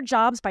doing their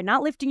jobs by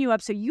not lifting you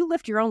up, so you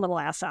lift your own little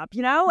ass up,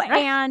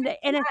 and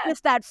it's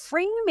just that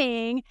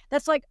framing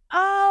that's like,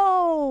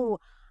 oh,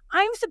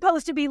 I'm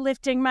supposed to be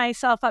lifting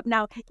myself up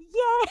now.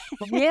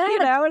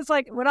 Yeah. It's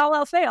like when all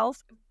else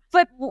fails.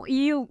 But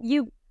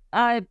you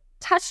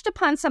touched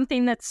upon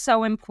something that's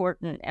so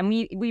important, and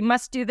we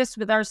must do this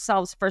with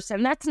ourselves first,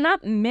 and that's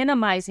not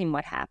minimizing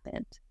what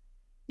happened.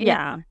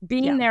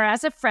 Being there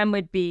as a friend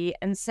would be,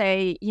 and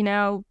say,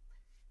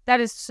 that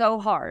is so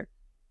hard.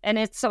 And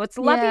it's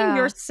loving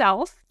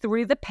yourself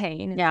through the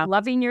pain,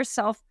 loving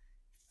yourself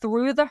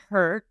through the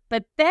hurt.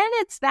 But then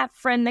it's that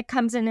friend that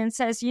comes in and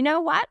says, you know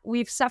what?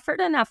 We've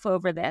suffered enough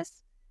over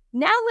this.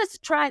 Now let's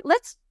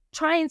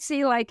try and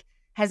see, like,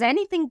 has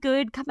anything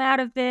good come out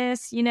of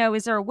this?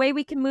 Is there a way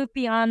we can move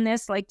beyond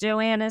this? Like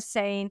Joanna's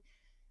saying.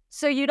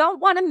 So you don't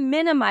want to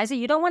minimize it.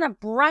 You don't want to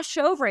brush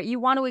over it. You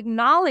want to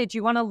acknowledge,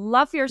 you want to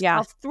love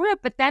yourself through it.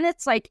 But then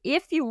it's like,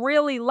 if you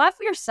really love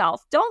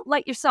yourself, don't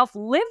let yourself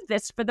live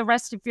this for the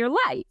rest of your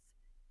life.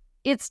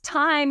 It's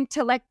time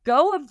to let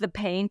go of the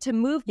pain, to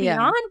move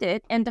beyond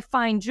it, and to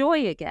find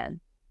joy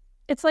again.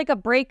 It's like a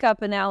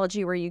breakup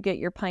analogy where you get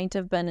your pint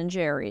of Ben &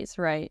 Jerry's,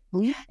 right?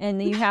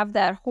 And you have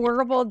that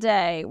horrible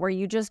day where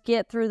you just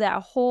get through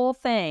that whole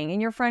thing,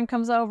 and your friend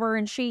comes over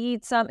and she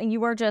eats something,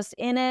 you are just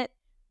in it.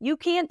 You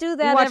can't do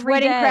that every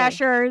day. Wedding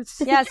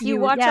Crashers. Yes,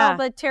 you watch all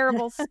the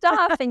terrible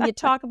stuff and you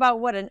talk about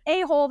what an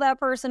a-hole that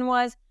person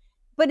was.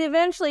 But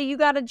eventually you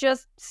got to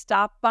just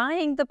stop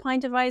buying the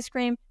pint of ice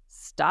cream,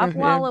 stop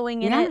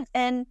wallowing in it,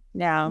 and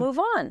move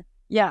on.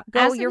 Yeah.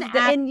 Go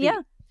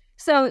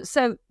So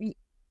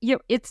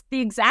it's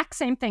the exact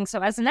same thing.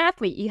 So as an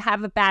athlete, you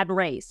have a bad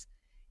race.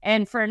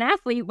 And for an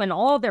athlete, when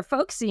all they're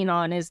focusing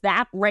on is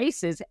that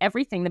race is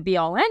everything, the be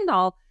all end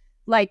all,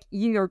 like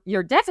you're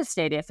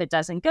devastated if it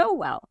doesn't go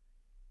well.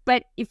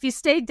 But if you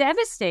stay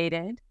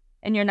devastated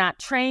and you're not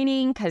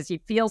training because you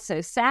feel so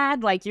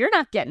sad, like you're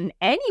not getting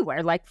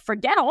anywhere. Like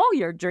forget all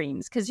your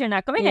dreams because you're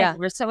not going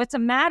anywhere. So it's a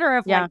matter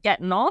of like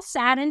getting all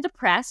sad and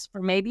depressed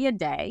for maybe a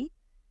day.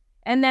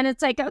 And then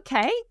it's like,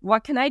 okay,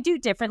 what can I do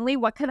differently?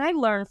 What can I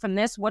learn from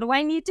this? What do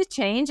I need to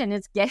change? And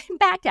it's getting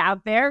back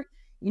out there,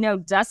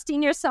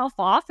 dusting yourself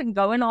off and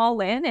going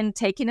all in and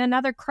taking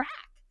another crack.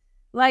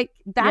 Like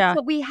that's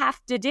what we have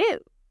to do.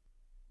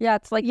 Yeah,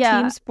 it's like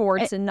team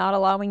sports and not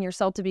allowing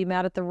yourself to be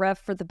mad at the ref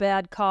for the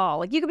bad call.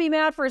 Like you can be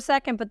mad for a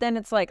second, but then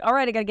it's like, all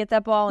right, I got to get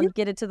that ball and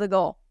get it to the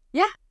goal.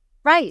 Yeah,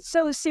 right.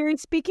 So, Siri,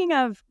 speaking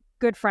of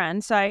good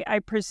friends, I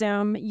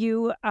presume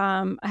you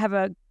have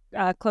a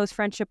close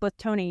friendship with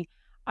Tony.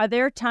 Are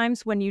there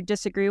times when you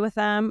disagree with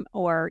them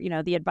or,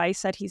 the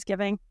advice that he's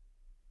giving?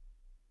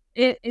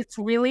 It's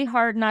really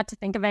hard not to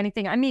think of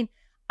anything. I mean,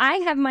 I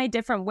have my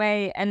different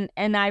way. And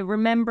I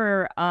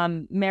remember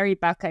Mary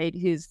Buckite,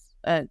 who's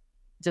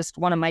just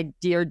one of my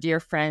dear, dear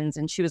friends.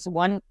 And she was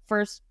one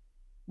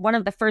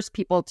of the first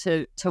people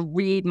to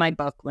read my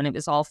book when it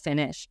was all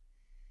finished.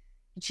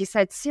 And she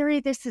said, Siri,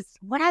 this is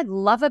what I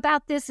love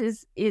about this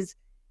is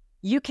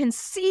you can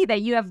see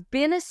that you have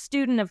been a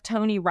student of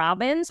Tony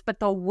Robbins, but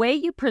the way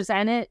you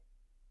present it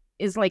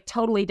is like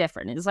totally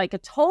different. It's like a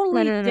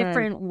totally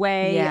different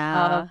way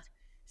of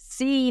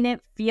seeing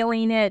it,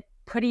 feeling it,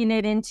 putting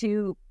it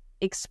into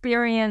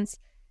experience.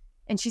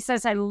 And she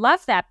says, I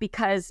love that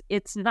because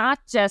it's not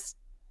just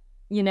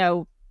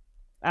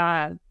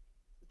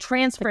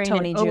transferring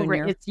Tony it over.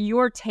 Jr. It's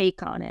your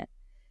take on it.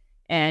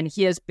 And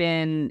he has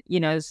been,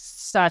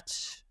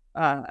 such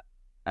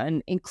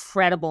an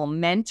incredible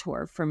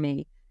mentor for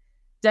me.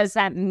 Does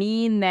that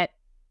mean that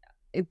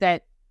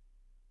the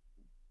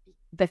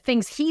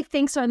things he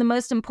thinks are the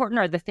most important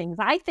are the things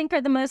I think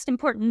are the most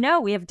important?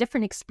 No, we have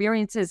different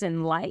experiences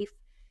in life.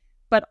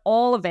 But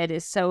all of it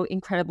is so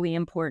incredibly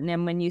important.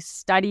 And when you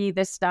study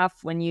this stuff,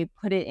 when you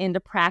put it into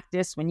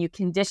practice, when you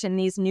condition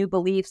these new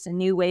beliefs and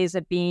new ways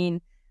of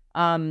being,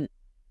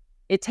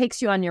 it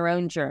takes you on your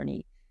own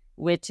journey,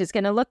 which is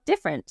going to look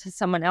different to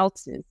someone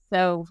else's.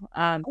 So,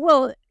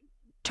 well,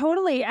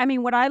 totally. I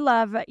mean, what I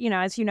love,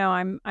 as you know,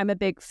 I'm a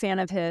big fan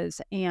of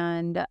his,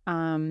 and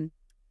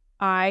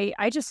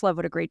I just love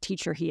what a great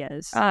teacher he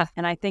is.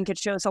 And I think it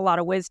shows a lot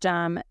of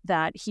wisdom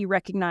that he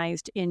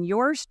recognized in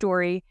your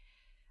story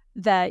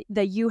that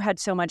you had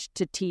so much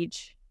to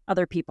teach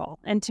other people.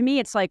 And to me,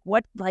 it's like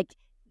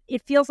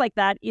it feels like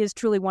that is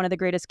truly one of the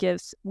greatest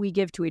gifts we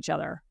give to each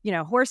other.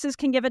 Horses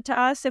can give it to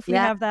us if we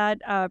have that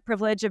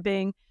privilege of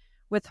being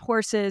with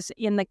horses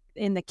in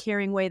the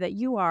caring way that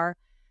you are.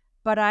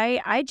 But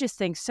I just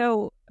think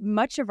so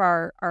much of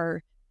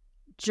our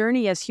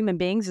journey as human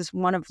beings is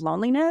one of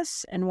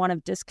loneliness and one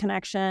of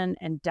disconnection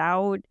and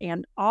doubt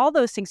and all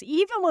those things.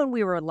 Even when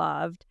we were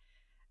loved,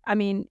 I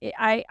mean,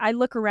 I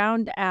look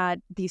around at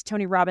these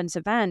Tony Robbins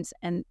events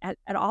and at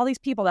all these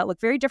people that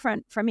look very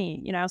different from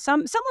me.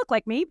 Some look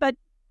like me, but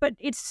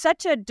it's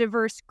such a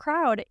diverse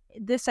crowd.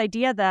 This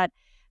idea that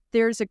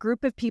there's a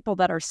group of people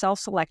that are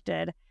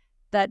self-selected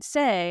that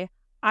say,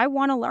 I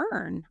want to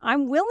learn.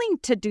 I'm willing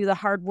to do the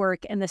hard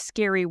work and the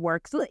scary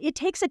work. So it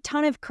takes a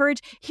ton of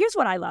courage. Here's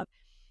what I love.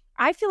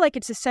 I feel like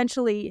it's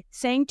essentially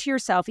saying to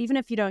yourself, even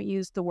if you don't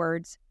use the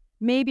words,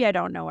 maybe I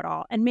don't know it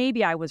all, and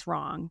maybe I was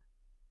wrong,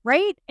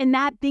 right? And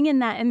that being in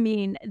that, I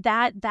mean,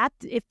 that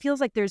it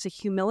feels like there's a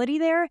humility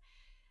there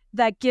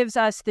that gives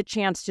us the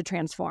chance to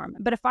transform.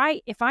 But if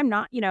I'm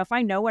not, if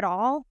I know it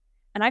all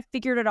and I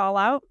figured it all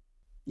out,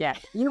 yeah,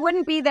 you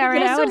wouldn't be there.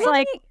 So it's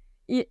like,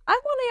 I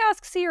want to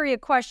ask Siri a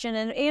question,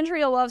 and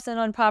Andrea loves an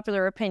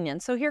unpopular opinion.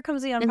 So here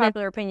comes the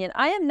unpopular opinion.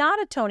 I am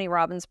not a Tony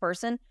Robbins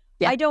person.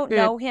 Yeah. I don't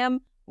know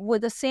him.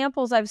 With the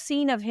samples I've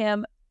seen of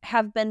him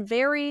have been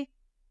very,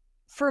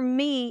 for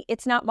me,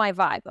 it's not my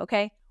vibe,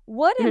 okay?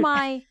 What am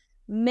I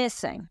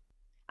missing?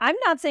 I'm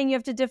not saying you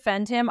have to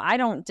defend him. I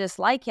don't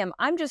dislike him.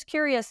 I'm just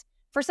curious,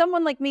 for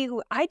someone like me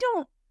who I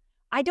don't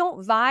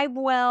vibe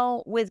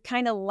well with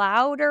kind of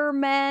louder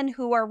men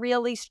who are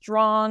really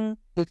strong,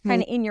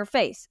 kind of in your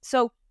face.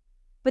 So,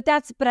 but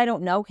I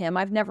don't know him.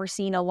 I've never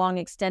seen a long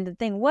extended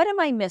thing. What am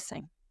I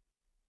missing?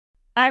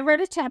 I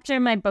wrote a chapter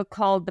in my book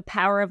called The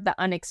Power of the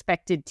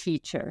Unexpected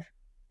Teacher.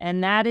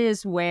 And that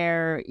is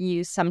where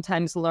you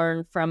sometimes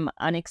learn from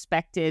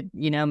unexpected,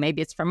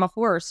 maybe it's from a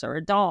horse or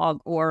a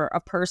dog or a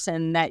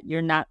person that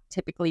you're not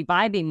typically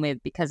vibing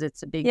with because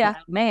it's a big loud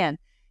man.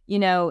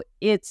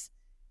 It's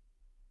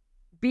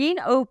being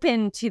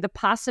open to the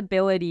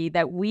possibility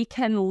that we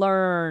can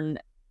learn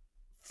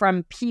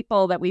from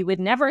people that we would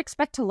never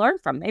expect to learn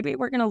from. Maybe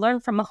we're going to learn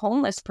from a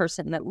homeless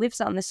person that lives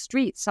on the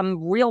street,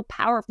 some real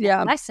powerful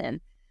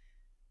lesson.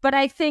 But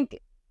I think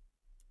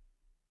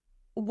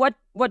what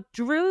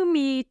drew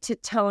me to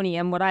Tony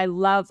and what I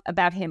love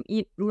about him,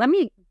 let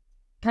me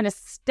kind of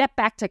step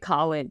back to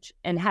college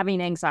and having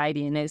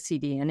anxiety and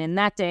OCD. And in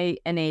that day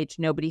and age,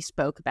 nobody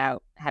spoke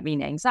about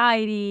having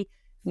anxiety,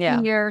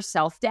 fear,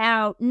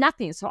 self-doubt,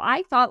 nothing. So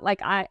I thought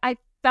like I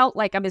felt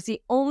like I was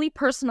the only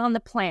person on the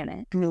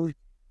planet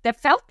that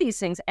felt these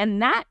things.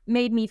 And that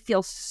made me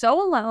feel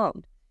so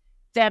alone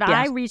that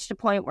I reached a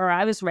point where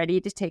I was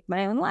ready to take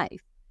my own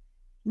life.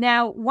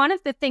 Now, one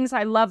of the things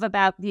I love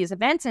about these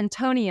events and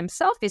Tony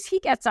himself is he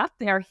gets up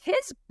there.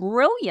 His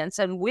brilliance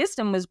and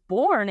wisdom was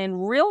born in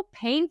real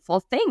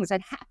painful things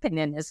that happened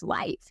in his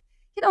life.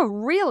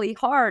 Really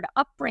hard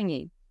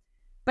upbringing.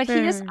 But he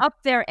is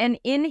up there, and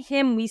in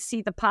him, we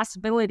see the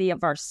possibility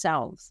of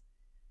ourselves.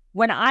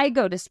 When I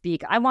go to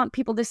speak, I want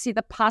people to see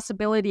the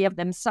possibility of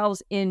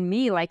themselves in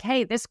me. Like,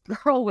 hey, this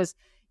girl was,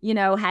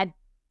 had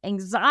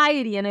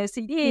anxiety and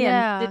OCD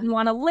and didn't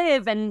want to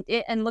live,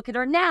 and look at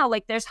her now.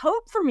 Like, there's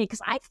hope for me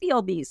because I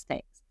feel these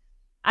things.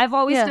 I've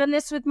always done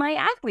this with my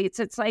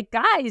athletes. It's like,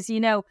 guys,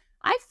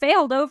 I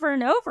failed over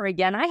and over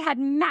again. I had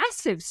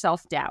massive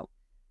self-doubt.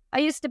 I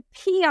used to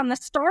pee on the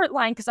start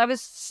line because I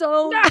was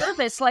so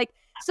nervous,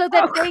 so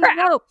that they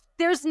know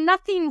there's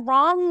nothing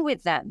wrong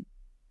with them.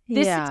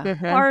 This is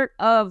part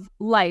of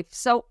life.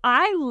 So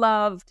I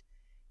loved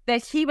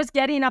that he was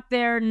getting up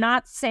there,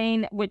 not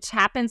saying, which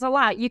happens a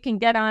lot. You can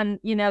get on,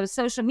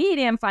 social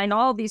media and find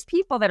all these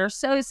people that are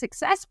so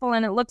successful,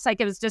 and it looks like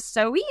it was just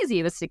so easy.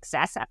 It was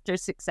success after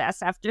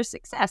success after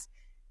success.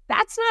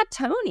 That's not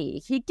Tony.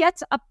 He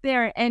gets up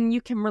there and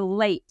you can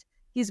relate.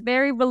 He's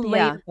very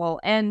relatable.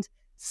 And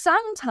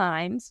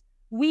sometimes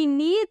we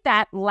need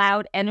that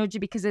loud energy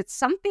because it's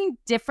something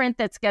different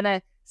that's going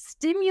to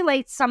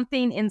stimulate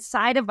something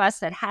inside of us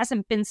that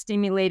hasn't been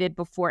stimulated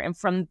before. And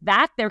from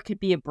that, there could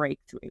be a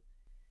breakthrough.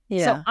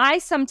 So I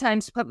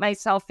sometimes put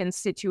myself in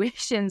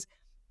situations,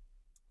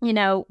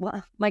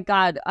 well, my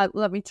God,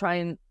 let me try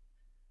and,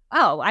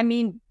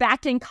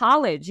 back in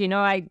college,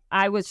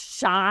 I was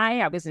shy.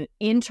 I was an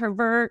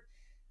introvert.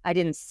 I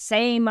didn't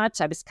say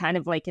much. I was kind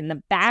of like in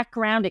the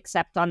background,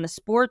 except on the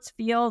sports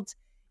field.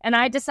 And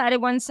I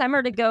decided one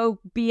summer to go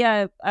be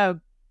a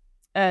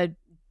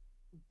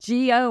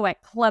GO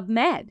at Club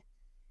Med.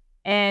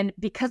 And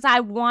because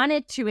I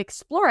wanted to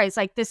explore, I was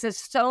like, this is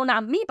so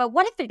not me, but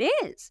what if it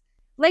is?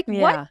 Like,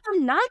 what if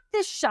I'm not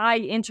this shy,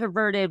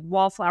 introverted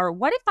wallflower?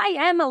 What if I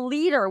am a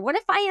leader? What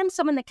if I am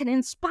someone that can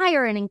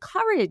inspire and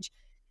encourage?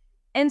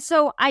 And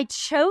so I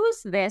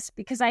chose this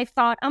because I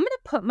thought, I'm going to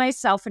put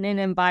myself in an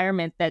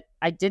environment that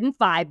I didn't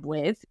vibe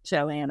with,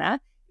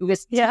 Joanna. It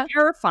was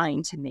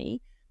terrifying to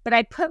me. But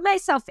I put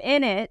myself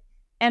in it,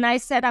 and I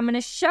said, I'm going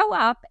to show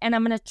up, and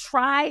I'm going to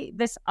try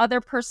this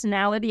other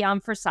personality on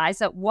for size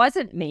that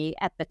wasn't me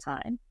at the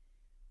time.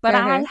 But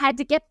I had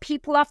to get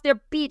people off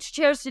their beach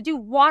chairs to do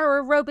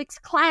water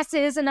aerobics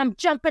classes, and I'm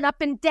jumping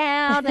up and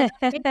down,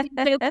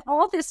 and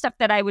all this stuff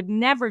that I would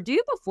never do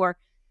before.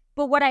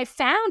 But what I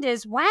found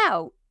is,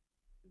 wow,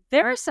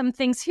 there are some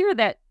things here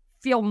that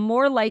feel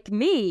more like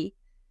me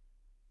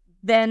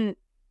than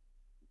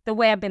the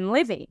way I've been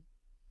living.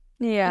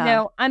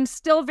 I'm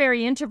still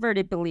very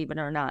introverted, believe it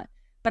or not.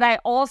 But I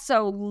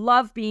also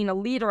love being a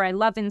leader. I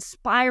love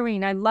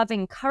inspiring. I love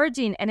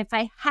encouraging. And if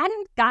I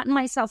hadn't gotten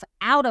myself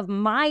out of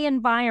my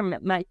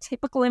environment, my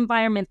typical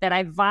environment that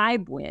I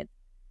vibe with,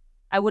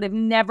 I would have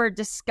never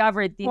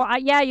discovered these. Well,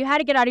 you had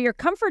to get out of your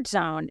comfort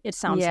zone, it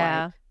sounds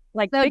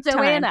like. So, big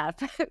Joanna,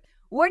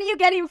 what are you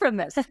getting from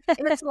this?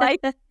 It's like,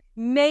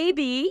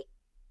 maybe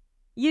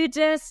you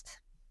just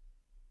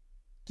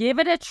give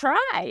it a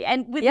try,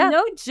 and with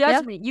no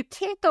judgment. You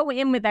can't go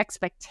in with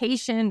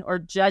expectation or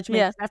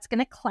judgment. That's going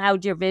to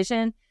cloud your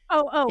vision.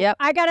 Yep.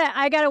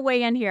 I gotta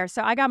weigh in here.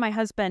 So I got my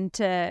husband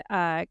to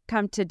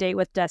come to Date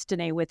with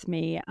Destiny with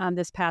me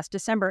this past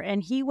December,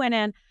 and he went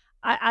in,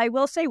 I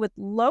will say, with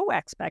low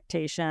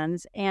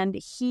expectations, and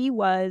he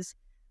was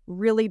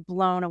really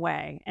blown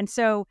away. And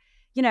so,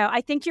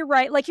 I think you're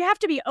right. Like, you have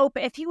to be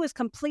open. If he was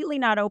completely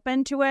not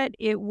open to it,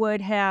 it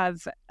would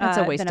have that's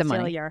a waste been a of money.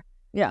 failure.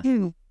 Yeah.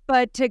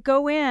 But to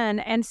go in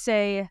and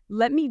say,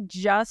 let me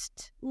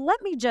just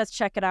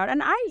check it out.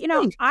 And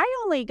I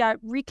only got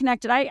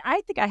reconnected.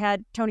 I think I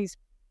had Tony's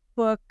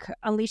book,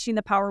 Unleashing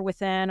the Power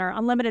Within, or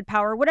Unlimited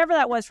Power, whatever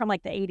that was, from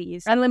like the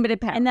 80s.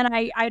 Unlimited Power. And then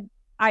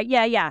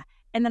yeah.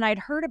 And then I'd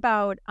heard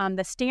about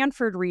the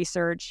Stanford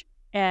research,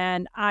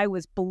 and I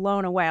was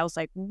blown away. I was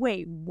like,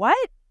 wait,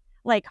 what?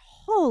 Like,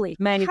 holy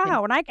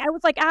cow. And I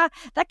was like, that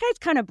guy's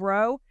kind of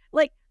bro.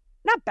 Like,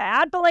 not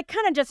bad, but like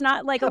kind of just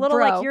not like a little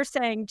bro. like you're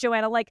saying,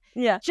 Joanna, like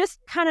just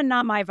kind of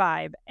not my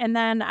vibe. And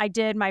then I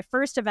did my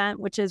first event,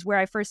 which is where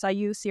I first saw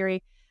you,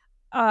 Siri,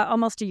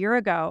 almost a year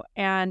ago.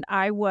 And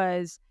I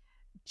was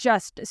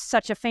just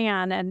such a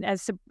fan. And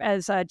as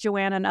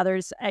Joanna and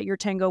others at your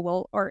Tango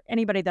will, or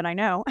anybody that I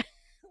know,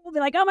 will be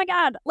like, oh my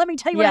God, let me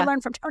tell you what I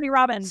learned from Tony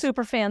Robbins.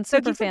 Super fan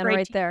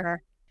right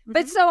there.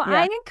 But so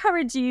I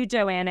encourage you,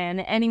 Joanna,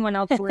 and anyone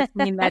else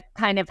listening that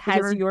kind of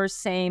has your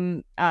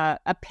same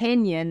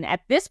opinion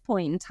at this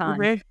point in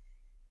time,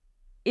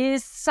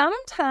 is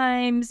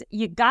sometimes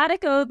you got to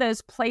go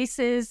those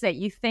places that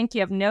you think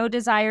you have no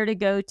desire to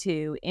go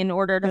to in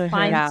order to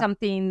find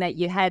something that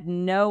you had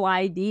no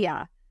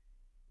idea.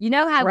 You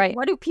know how,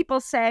 what do people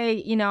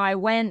say? I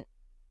went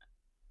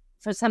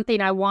for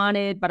something I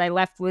wanted, but I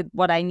left with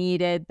what I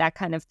needed, that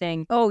kind of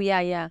thing. Oh,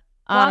 yeah.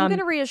 Well, I'm going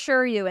to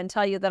reassure you and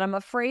tell you that I'm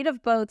afraid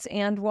of boats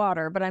and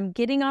water, but I'm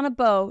getting on a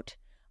boat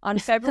on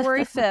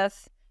February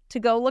 5th to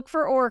go look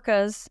for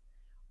orcas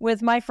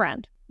with my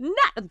friend. No,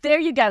 there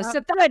you go. So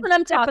that's what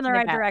I'm talking in the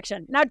right about.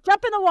 direction. Now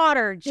jump in the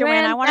water,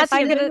 Joanna. I want to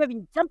see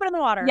you jump in the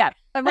water. Yeah,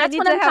 I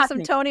need to have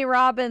some Tony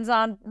Robbins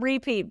on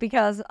repeat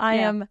because I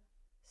am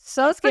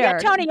so scared.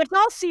 Forget Tony. It's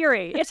all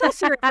Siri. It's all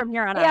Siri from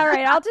here on out. Yeah,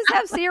 right. I'll just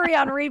have Siri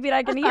on repeat.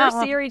 I can hear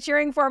Siri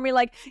cheering for me,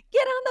 like,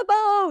 get on the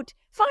boat,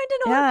 find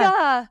an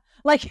orca.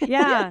 Like, but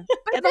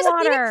just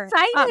be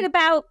excited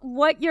about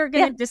what you're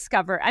going to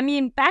discover. I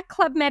mean, that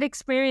Club Med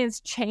experience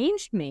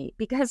changed me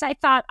because I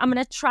thought I'm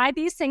going to try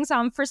these things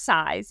on for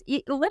size.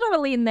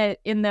 Literally in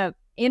the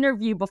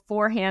interview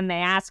beforehand, they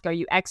ask, "Are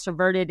you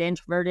extroverted,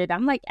 introverted?"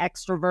 I'm like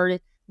extroverted,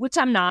 which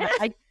I'm not.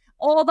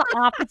 All the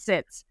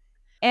opposites.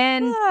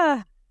 And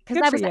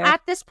because I was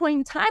at this point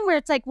in time where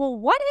it's like, well,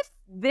 what if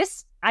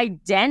this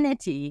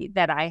identity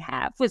that I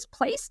have was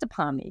placed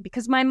upon me?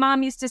 Because my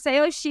mom used to say,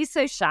 oh, she's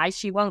so shy,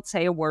 she won't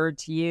say a word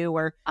to you,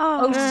 or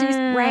she's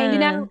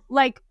great.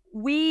 Like,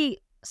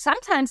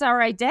 sometimes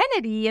our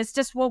identity is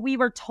just what we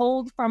were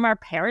told from our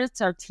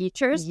parents, our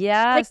teachers.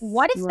 Yes. Like,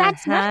 what if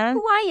that's not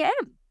who I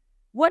am?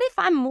 What if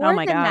I'm more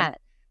than that?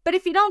 But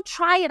if you don't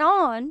try it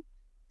on,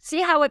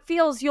 see how it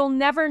feels, you'll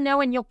never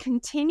know, and you'll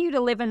continue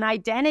to live an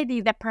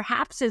identity that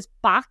perhaps is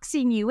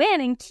boxing you in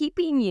and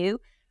keeping you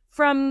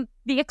from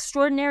the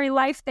extraordinary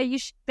life that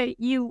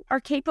you are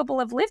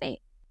capable of living.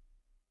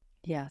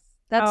 Yes.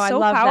 That's so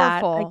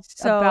powerful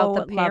about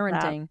the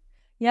parenting.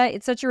 Yeah,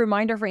 it's such a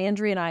reminder for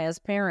Andrea and I as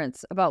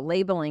parents about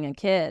labeling a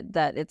kid,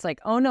 that it's like,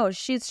 oh no,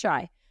 she's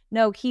shy.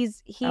 No, he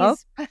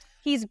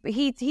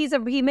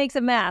makes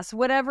a mess,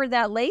 whatever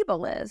that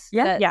label is.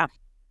 Yeah.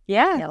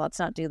 Let's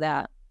not do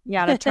that.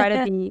 Yeah, to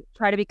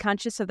try to be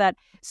conscious of that.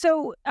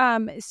 So,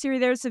 Siri,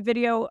 there's a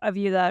video of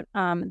you that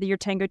your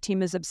Tango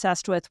team is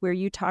obsessed with, where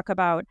you talk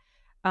about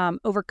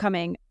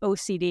overcoming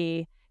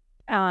OCD,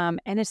 and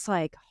it's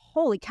like,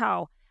 holy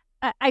cow!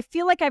 I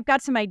feel like I've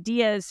got some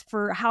ideas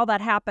for how that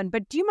happened,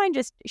 but do you mind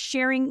just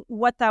sharing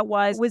what that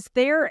was? Was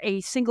there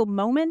a single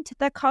moment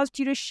that caused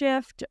you to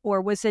shift,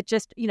 or was it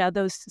just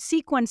those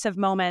sequence of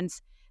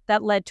moments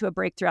that led to a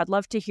breakthrough? I'd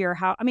love to hear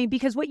how. I mean,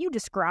 because what you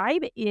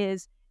describe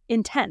is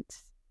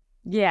intense.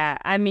 Yeah,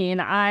 I mean,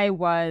 I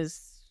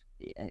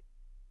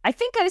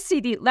think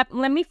OCD, let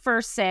me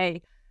first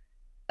say,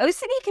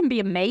 OCD can be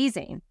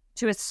amazing.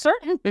 To a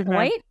certain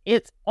point,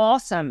 it's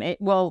awesome. It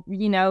will,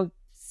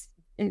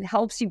 it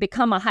helps you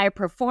become a high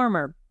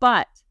performer.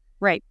 But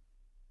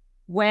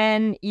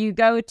when you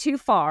go too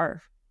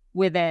far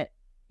with it,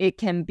 it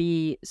can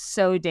be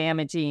so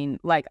damaging.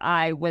 Like,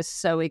 I was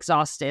so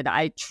exhausted.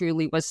 I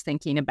truly was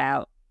thinking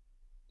about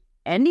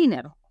ending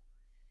it all.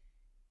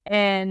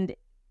 And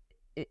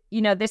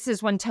this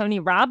is when Tony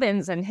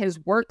Robbins and his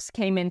works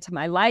came into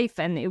my life.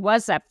 And it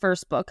was that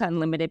first book,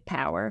 Unlimited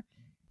Power.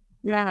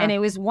 Yeah. And it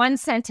was one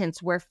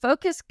sentence: where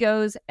focus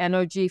goes,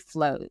 energy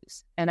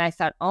flows. And I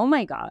thought, oh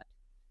my God.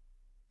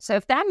 So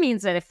if that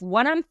means that if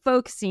what I'm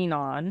focusing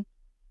on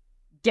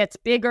gets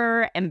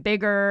bigger and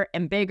bigger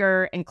and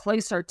bigger and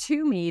closer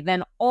to me,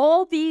 then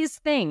all these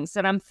things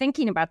that I'm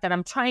thinking about, that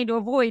I'm trying to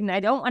avoid and I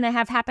don't want to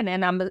have happen,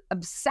 and I'm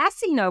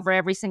obsessing over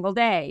every single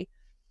day,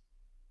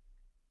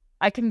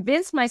 I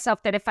convinced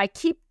myself that if I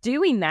keep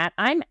doing that,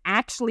 I'm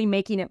actually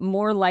making it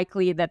more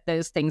likely that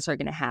those things are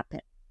going to happen.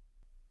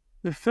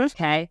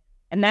 Okay?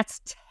 And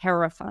that's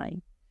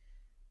terrifying.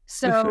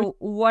 So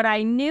what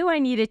I knew I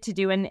needed to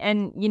do,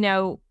 and you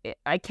know,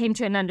 I came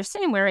to an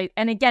understanding where,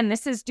 and again,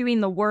 this is doing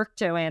the work,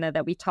 Joanna,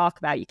 that we talk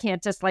about. You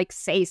can't just like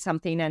say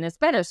something and it's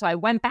better. So I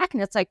went back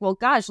and it's like, well,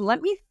 gosh,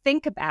 let me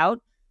think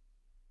about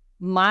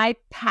my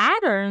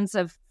patterns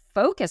of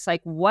focus.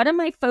 Like, what am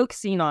I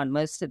focusing on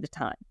most of the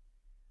time?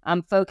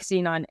 I'm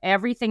focusing on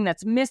everything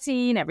that's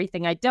missing,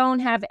 everything I don't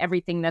have,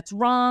 everything that's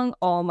wrong,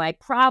 all my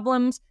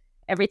problems,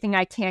 everything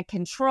I can't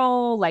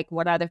control, like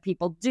what other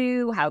people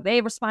do, how they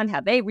respond,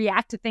 how they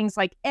react to things,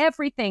 like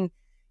everything,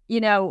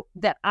 you know,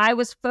 that I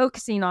was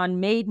focusing on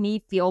made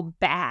me feel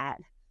bad,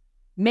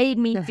 made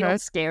me feel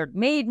scared,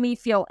 made me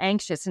feel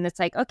anxious. And it's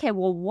like, okay,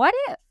 well, what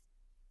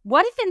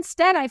if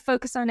instead I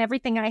focus on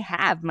everything I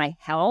have, my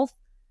health,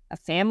 a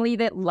family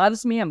that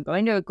loves me, I'm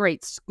going to a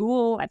great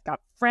school, I've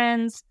got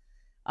friends,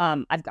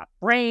 I've got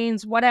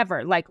brains,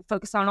 whatever, like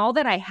focus on all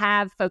that I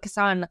have, focus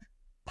on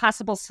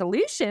possible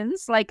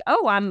solutions. Like,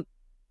 oh, I'm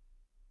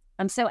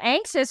so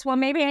anxious. Well,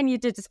 maybe I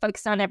need to just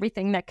focus on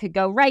everything that could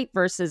go right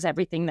versus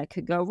everything that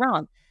could go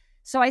wrong.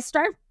 So I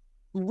start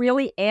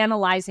really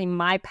analyzing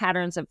my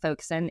patterns of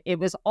focus, and it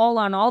was all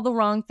on all the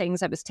wrong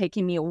things that was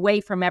taking me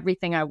away from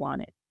everything I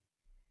wanted.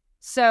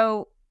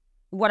 So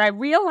what I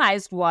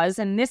realized was,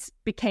 and this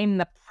became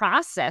the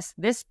process,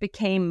 this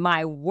became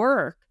my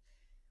work,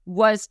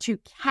 was to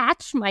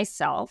catch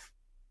myself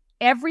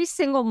every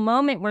single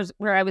moment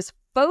where I was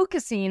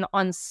focusing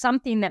on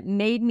something that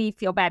made me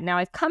feel bad. Now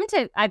I've come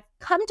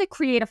to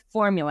create a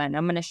formula, and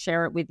I'm going to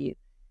share it with you.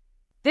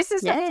 This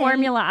is the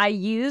formula I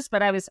used,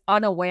 but I was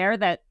unaware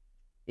that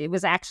it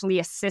was actually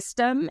a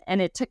system,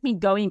 and it took me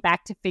going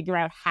back to figure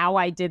out how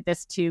I did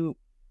this to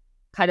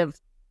kind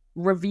of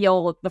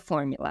reveal the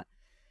formula.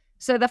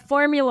 So the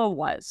formula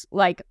was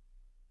like,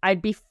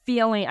 I'd be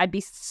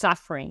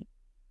suffering,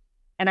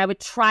 and I would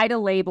try to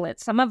label it.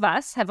 Some of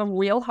us have a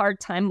real hard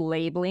time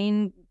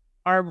labeling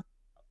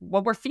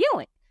what we're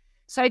feeling.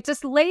 So I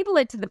just label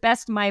it to the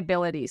best of my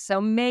ability.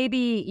 So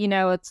maybe, you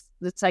know, it's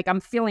like, I'm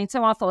feeling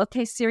so awful.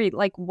 Okay, Siri,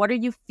 like, what are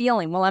you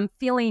feeling? Well, I'm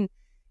feeling,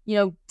 you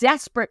know,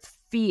 desperate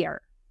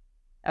fear.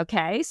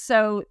 Okay,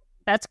 so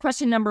that's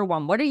question number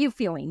one. What are you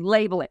feeling?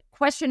 Label it.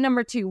 Question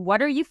number two,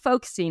 what are you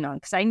focusing on?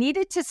 Because I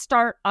needed to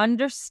start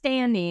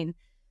understanding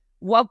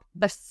what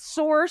the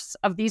source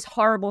of these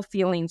horrible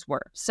feelings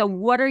were. So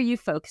what are you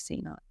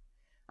focusing on?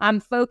 I'm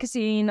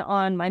focusing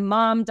on my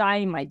mom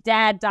dying, my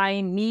dad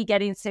dying, me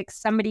getting sick,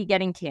 somebody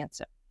getting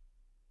cancer.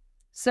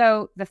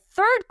 So the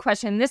third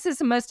question, this is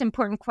the most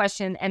important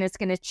question, and it's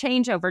going to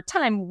change over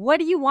time. What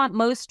do you want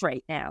most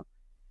right now?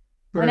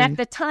 Right. And at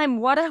the time,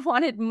 what I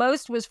wanted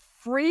most was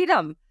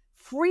freedom.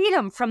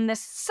 Freedom from this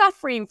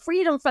suffering,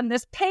 freedom from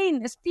this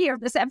pain, this fear,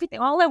 this everything.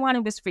 All I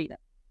wanted was freedom.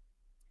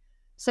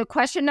 So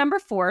question number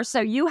 4, so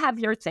you have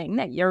your thing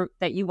that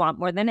you want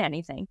more than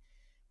anything.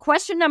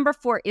 Question number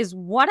 4 is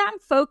what I'm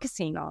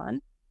focusing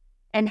on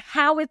and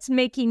how it's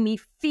making me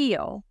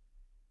feel,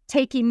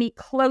 taking me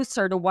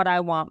closer to what I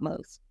want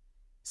most.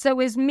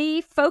 So is me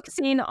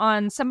focusing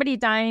on somebody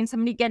dying,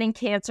 somebody getting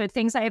cancer,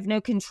 things I have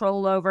no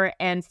control over,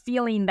 and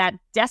feeling that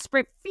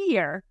desperate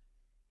fear,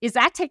 is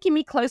that taking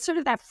me closer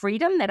to that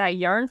freedom that I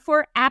yearn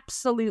for?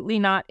 Absolutely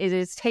not. It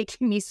is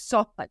taking me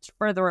so much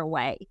further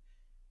away.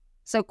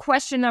 So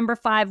question number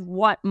 5,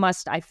 what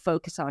must I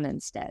focus on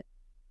instead?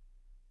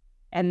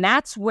 And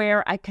that's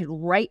where I could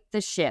right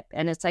the ship.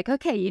 And it's like,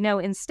 okay, you know,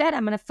 instead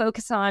I'm going to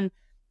focus on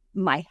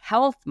my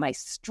health, my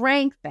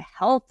strength, the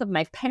health of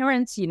my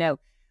parents. You know,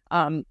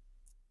 I'm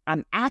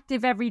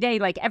active every day,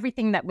 like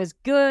everything that was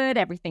good,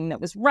 everything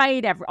that was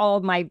right,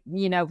 all my,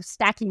 you know,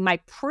 stacking my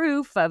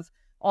proof of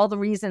all the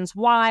reasons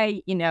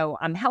why, you know,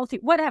 I'm healthy,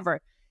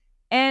 whatever.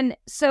 And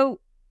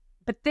so,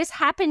 but this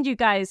happened, you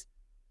guys,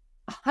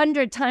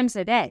 100 times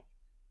a day.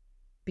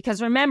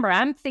 Because remember,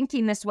 I'm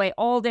thinking this way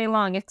all day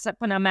long,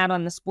 except when I'm out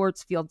on the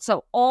sports field.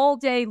 So all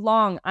day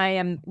long,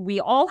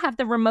 we all have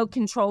the remote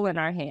control in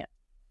our hand.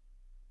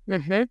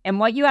 Mm-hmm. And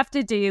what you have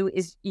to do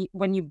is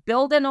when you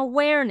build an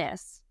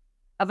awareness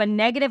of a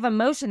negative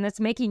emotion that's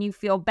making you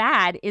feel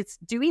bad, it's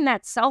doing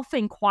that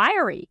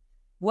self-inquiry.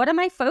 What am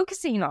I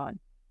focusing on?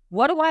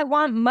 What do I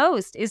want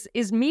most?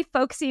 Is me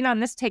focusing on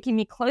this taking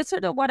me closer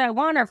to what I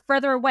want or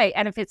further away?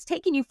 And if it's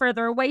taking you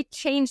further away,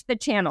 change the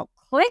channel.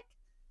 Click.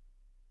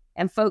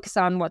 And focus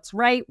on what's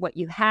right, what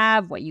you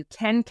have, what you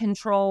can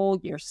control,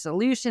 your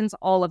solutions,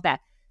 all of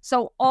that.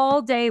 So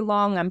all day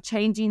long, I'm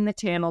changing the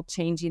channel.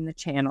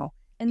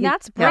 And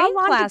that's brain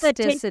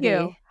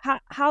plasticity.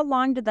 How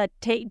long did that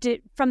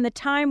take? From the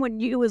time when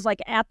you was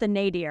like at the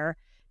nadir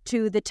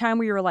to the time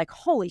where you were like,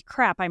 holy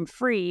crap, I'm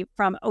free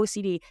from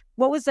OCD.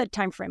 What was that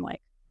time frame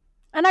like?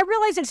 And I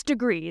realize it's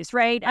degrees,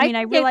 right?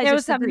 I realize there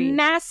was a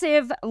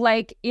massive,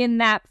 like in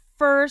that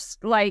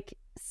first, like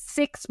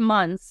 6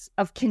 months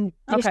of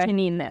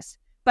conditioning this.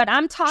 But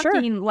I'm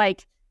talking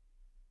like,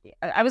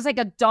 I was like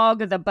a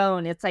dog of the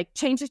bone. It's like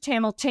change the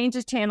channel.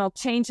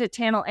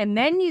 And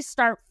then you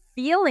start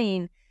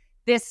feeling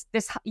this,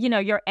 you know,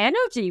 your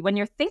energy. When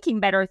you're thinking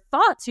better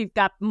thoughts, you've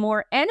got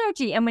more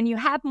energy. And when you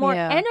have more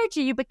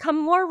energy, you become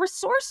more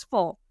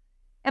resourceful.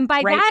 And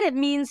by that, it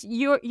means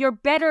you're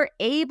better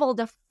able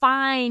to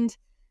find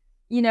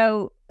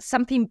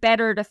something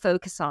better to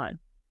focus on.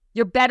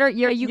 You're better.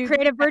 You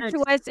create a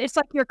virtuous. It's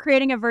like you're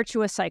creating a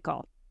virtuous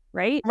cycle,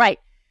 right? Right.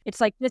 It's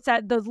like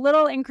those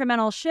little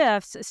incremental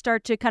shifts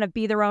start to kind of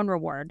be their own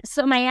reward.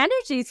 So my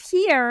energy's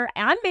here.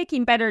 I'm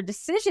making better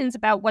decisions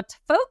about what to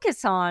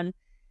focus on.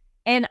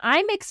 And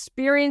I'm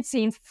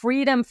experiencing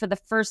freedom for the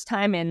first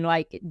time in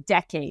like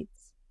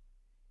decades.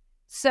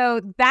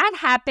 So that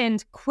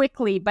happened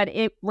quickly, but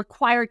it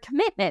required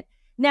commitment.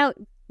 Now,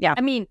 yeah,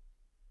 I mean,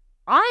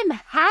 I'm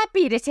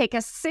happy to take a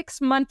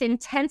 6-month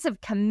intensive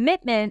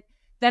commitment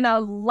than a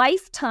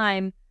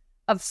lifetime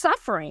of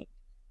suffering.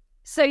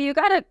 So you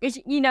got to,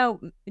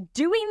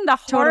 doing the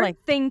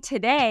hard thing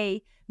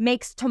today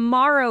makes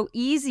tomorrow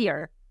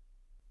easier.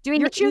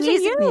 You're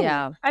choosing you.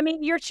 Yeah. I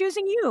mean, you're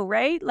choosing you,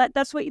 right?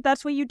 That's what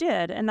you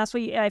did. And that's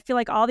what I feel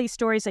like all these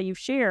stories that you've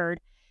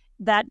shared,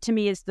 that to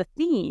me is the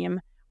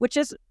theme, which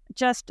is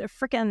just a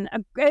freaking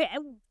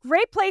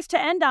great place to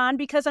end on,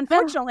 because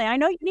unfortunately, I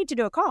know you need to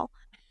do a call.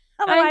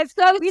 Otherwise,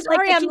 we'd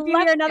like to keep you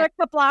here another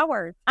couple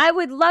hours. I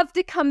would love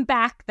to come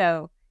back,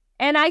 though.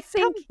 And I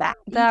think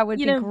that would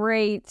be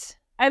great.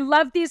 I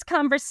love these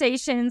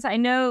conversations. I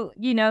know,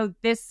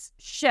 this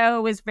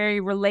show is very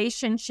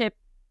relationship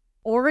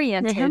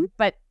oriented,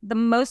 but the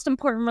most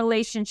important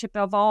relationship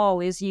of all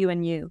is you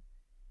and you.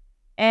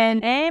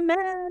 And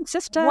amen,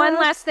 sister. One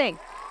last thing.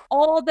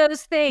 All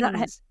those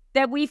things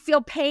that we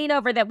feel pain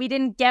over that we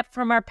didn't get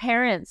from our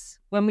parents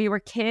when we were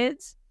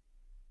kids,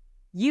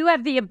 you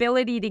have the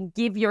ability to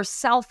give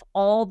yourself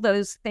all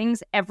those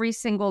things every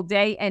single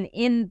day. And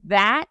in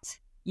that,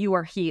 you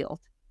are healed.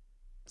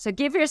 So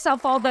give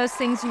yourself all those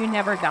things you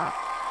never got.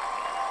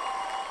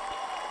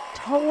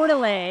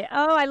 Totally.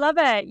 Oh, I love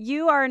it.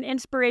 You are an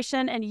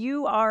inspiration and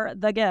you are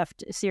the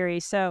gift, Siri.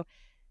 So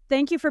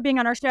thank you for being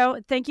on our show.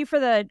 Thank you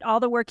for all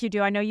the work you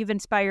do. I know you've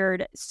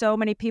inspired so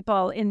many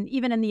people,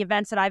 even in the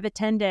events that I've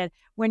attended.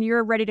 When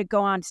you're ready to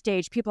go on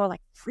stage, people are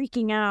like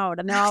freaking out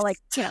and they're all like,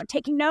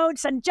 taking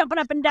notes and jumping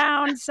up and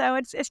down. So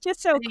it's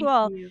just so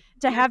cool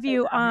to have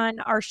you on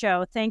our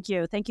show. Thank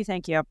you. Thank you.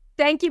 Thank you.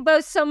 Thank you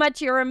both so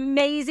much. You're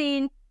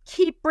amazing.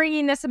 Keep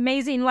bringing this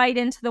amazing light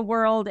into the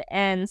world,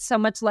 and so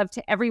much love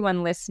to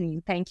everyone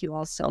listening. Thank you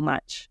all so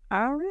much.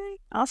 All right.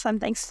 Awesome.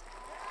 Thanks.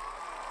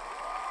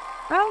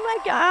 Oh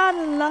my God,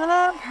 I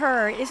love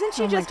her. Isn't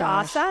she just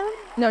awesome?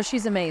 No,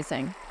 she's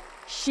amazing.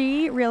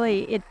 She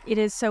really, it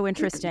is so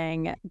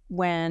interesting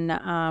when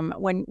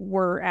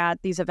we're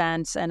at these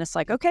events and it's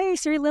like, okay,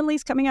 Siri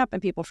Lindley's coming up,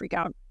 and people freak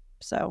out.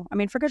 So, I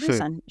mean, for good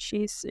reason.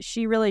 She's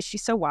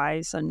so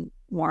wise and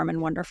warm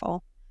and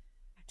wonderful.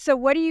 So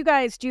what do you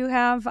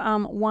have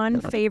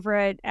one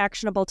favorite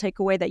actionable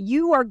takeaway that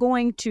you are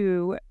going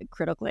to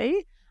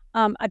critically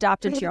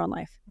adopt into your own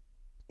life?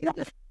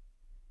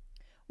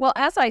 Well,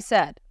 as I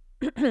said,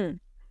 I'm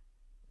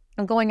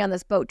going on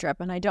this boat trip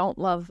and I don't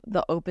love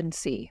the open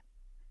sea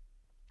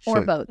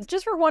or boats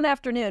just for one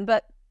afternoon.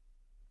 But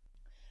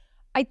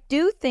I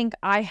do think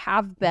I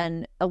have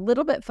been a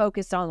little bit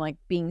focused on like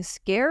being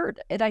scared.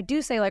 And I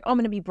do say like, oh, I'm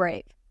going to be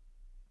brave.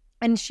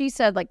 And she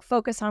said like,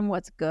 focus on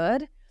what's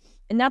good.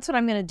 And that's what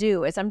I'm going to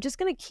do is I'm just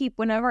going to keep,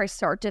 whenever I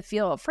start to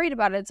feel afraid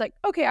about it, it's like,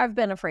 okay, I've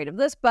been afraid of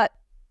this, but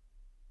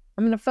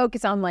I'm going to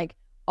focus on like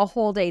a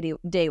whole day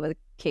with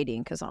Katie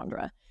and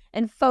Cassandra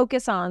and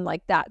focus on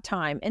like that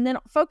time. And then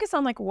focus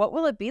on like, what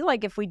will it be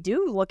like if we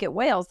do look at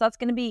whales? That's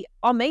going to be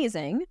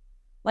amazing.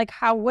 Like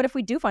what if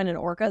we do find an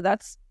orca?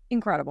 That's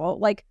incredible.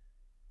 Like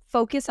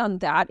focus on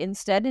that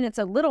instead. And it's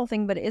a little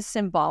thing, but it is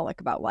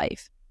symbolic about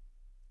life.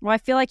 Well, I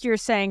feel like you're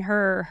saying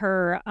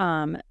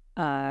her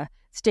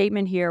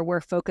statement here, where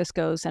focus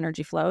goes,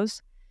 energy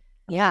flows.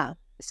 Yeah.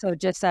 So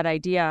just that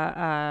idea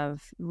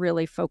of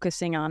really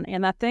focusing on,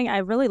 and that thing, I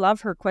really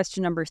love her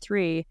question number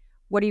 3.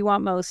 What do you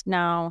want most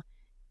now?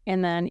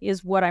 And then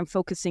is what I'm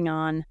focusing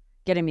on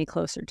getting me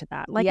closer to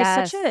that? Like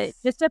it's such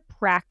just a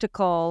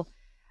practical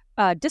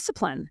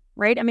discipline,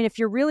 right? I mean, if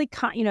you're really,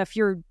 if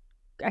you're,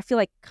 I feel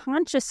like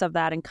conscious of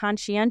that and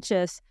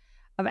conscientious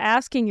of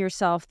asking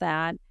yourself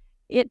that,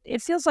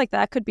 it feels like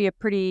that could be a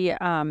pretty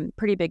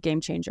big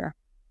game changer.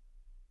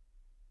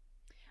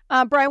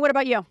 Brian, what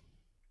about you?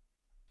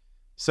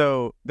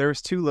 So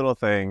there's 2 little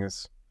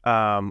things.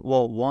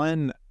 Well,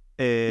 one,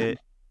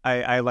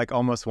 I like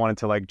almost wanted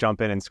to like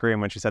jump in and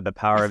scream when she said the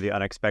power of the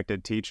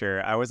unexpected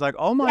teacher. I was like,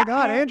 oh my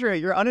God, Andrea,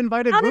 you're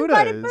uninvited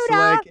Buddhas.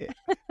 Like,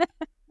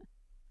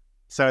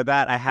 so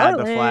that I had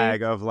the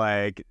flag of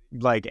like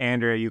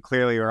Andrea, you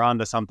clearly are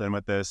onto something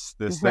with this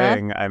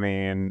thing. I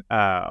mean,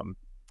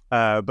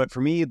 but for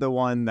me, the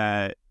one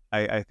that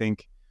I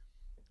think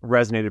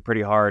resonated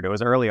pretty hard, it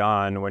was early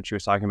on when she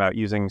was talking about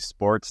using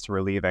sports to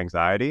relieve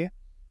anxiety.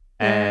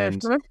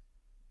 And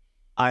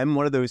I'm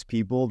one of those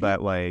people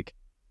that like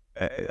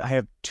I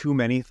have too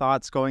many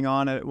thoughts going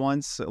on at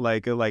once.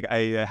 Like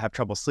I have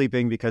trouble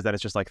sleeping because then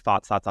it's just like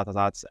thoughts.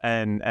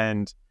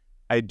 And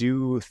I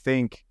do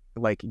think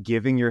like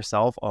giving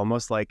yourself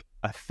almost like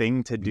a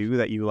thing to do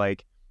that you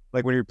like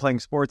when you're playing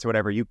sports or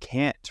whatever, you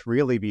can't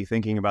really be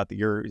thinking about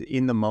you're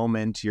in the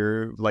moment,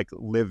 you're like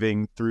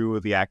living through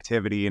the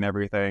activity and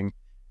everything.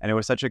 And it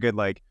was such a good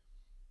like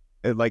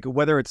like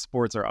whether it's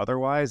sports or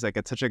otherwise, like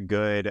it's such a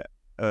good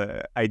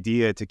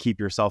idea to keep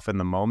yourself in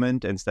the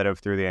moment instead of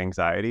through the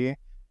anxiety.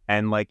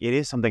 And like it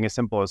is something as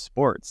simple as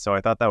sports. So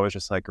I thought that was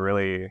just like a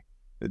really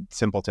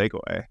simple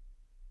takeaway.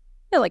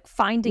 Yeah, like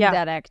finding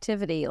that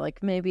activity,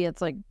 like maybe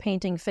it's like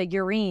painting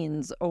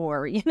figurines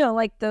or,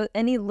 like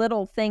any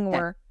little thing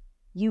where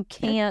you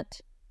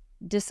can't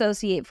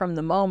dissociate from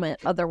the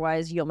moment.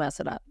 Otherwise, you'll mess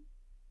it up.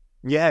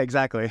 Yeah,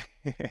 exactly.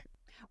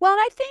 Well,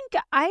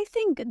 and I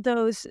think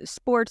those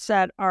sports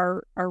that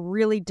are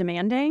really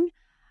demanding,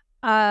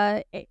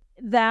 it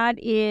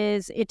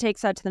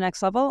takes that to the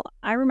next level.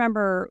 I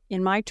remember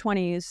in my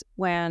 20s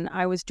when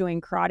I was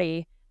doing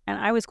karate and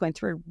I was going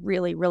through a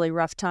really, really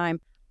rough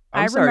time.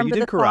 I'm sorry, you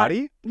did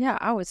karate? Yeah,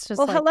 I was just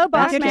hello,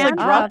 boss man. You just like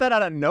drop that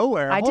out of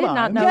nowhere. I did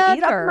not know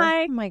either.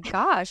 Oh my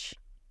gosh.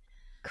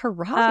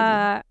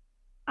 Karate.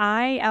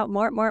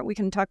 We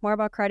can talk more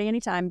about karate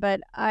anytime,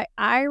 but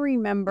I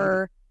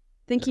remember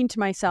thinking to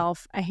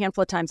myself a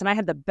handful of times, and I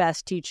had the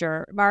best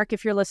teacher. Mark,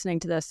 if you're listening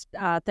to this,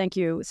 thank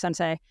you,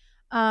 Sensei.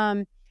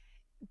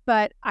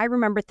 But I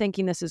remember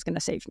thinking this is going to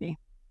save me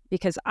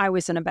because I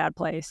was in a bad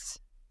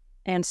place.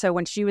 And so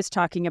when she was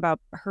talking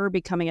about her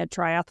becoming a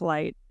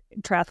triathlete,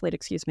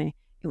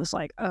 it was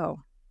like, oh,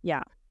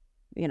 yeah,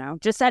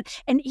 just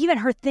that. And even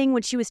her thing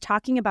when she was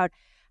talking about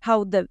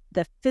how the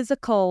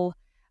physical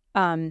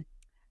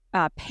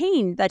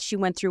pain that she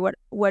went through,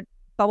 what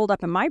bubbled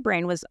up in my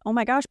brain was, oh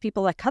my gosh,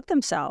 people that cut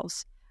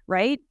themselves,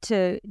 right?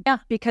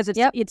 Because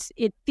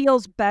it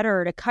feels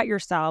better to cut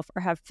yourself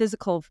or have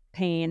physical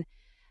pain,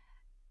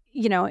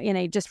 in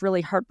a just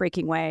really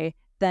heartbreaking way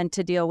than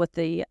to deal with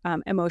the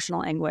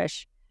emotional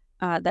anguish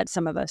that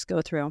some of us go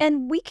through.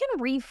 And we can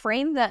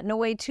reframe that in a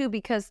way too,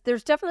 because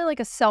there's definitely like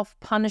a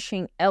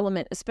self-punishing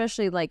element,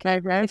 especially like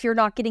if you're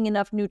not getting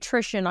enough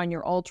nutrition on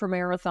your ultra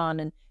marathon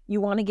and you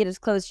want to get as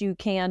close as you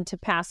can to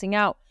passing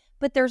out.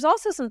 But there's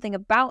also something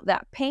about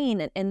that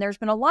pain. And there's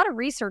been a lot of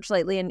research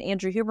lately, and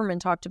Andrew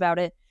Huberman talked about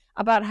it,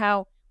 about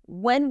how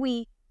when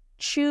we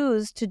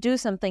choose to do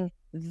something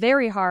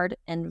very hard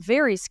and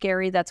very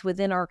scary that's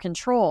within our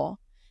control,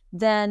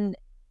 then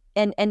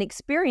and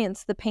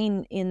experience the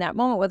pain in that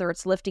moment, whether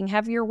it's lifting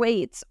heavier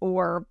weights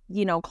or,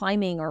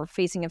 climbing or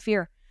facing a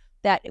fear,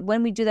 that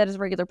when we do that as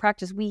regular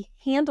practice, we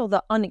handle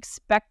the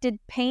unexpected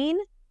pain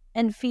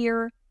and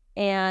fear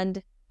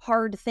and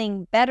hard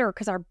thing better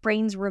because our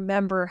brains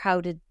remember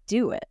how to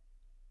do it,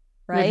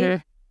 right?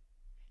 Mm-hmm.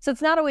 So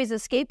it's not always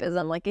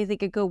escapism. Like I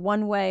think it could go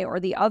one way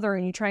or the other,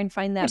 and you try and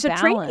find that it's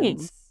balance. A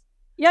training.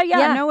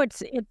 Yeah. No,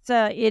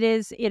 it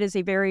is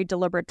a very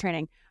deliberate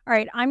training. All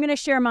right, I'm going to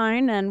share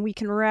mine, and we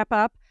can wrap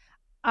up.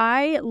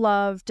 I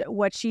loved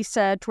what she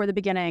said toward the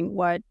beginning.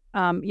 What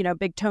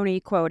Big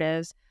Tony quote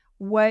is,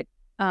 what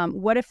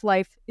if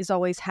life is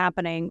always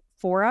happening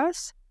for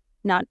us,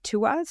 not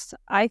to us?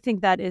 I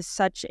think that is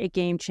such a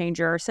game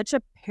changer, such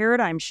a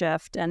paradigm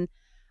shift. And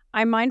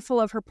I'm mindful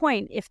of her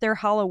point. If they're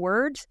hollow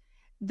words,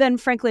 then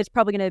frankly, it's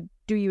probably going to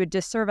do you a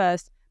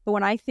disservice. But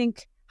when I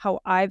think how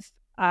I've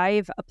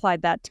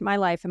applied that to my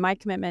life and my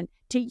commitment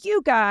to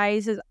you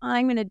guys is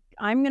I'm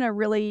gonna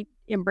really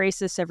embrace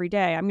this every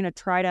day. I'm gonna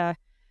try to,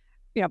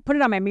 put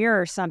it on my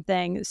mirror or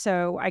something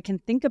so I can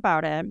think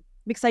about it.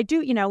 Because I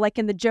do, like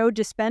in the Joe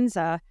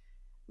Dispenza,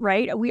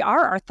 right? We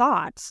are our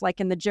thoughts,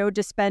 like in the Joe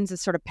Dispenza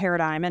sort of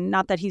paradigm. And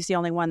not that he's the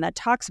only one that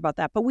talks about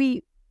that, but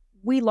we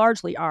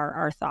largely are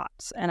our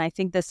thoughts. And I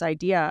think this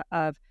idea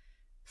of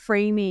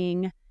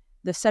framing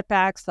the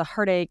setbacks, the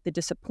heartache, the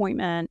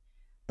disappointment,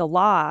 the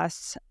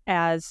loss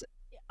as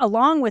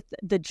along with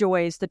the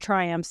joys, the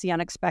triumphs, the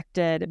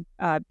unexpected,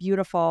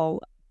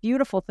 beautiful,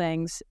 beautiful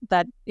things,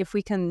 that if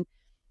we can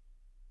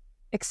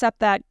accept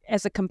that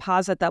as a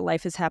composite, that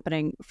life is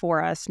happening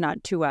for us,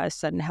 not to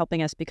us, and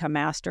helping us become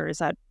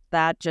masters,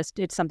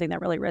 it's something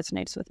that really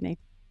resonates with me.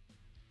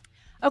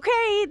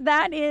 Okay,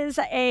 that is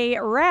a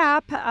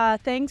wrap.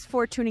 Thanks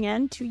for tuning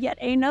in to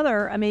yet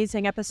another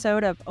amazing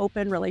episode of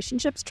Open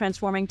Relationships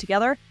Transforming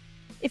Together.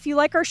 If you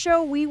like our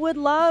show, we would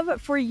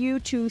love for you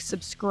to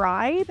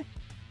subscribe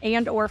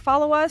and or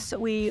follow us.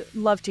 We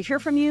love to hear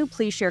from you.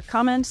 Please share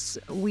comments.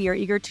 We are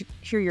eager to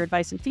hear your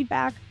advice and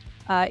feedback.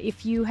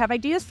 If you have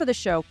ideas for the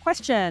show,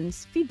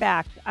 questions,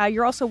 feedback,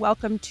 you're also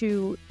welcome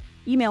to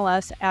email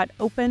us at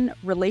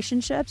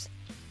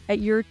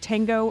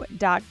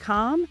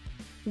openrelationships@yourtango.com.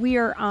 We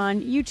are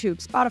on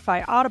YouTube,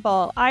 Spotify,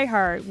 Audible,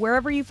 iHeart,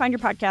 wherever you find your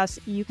podcasts,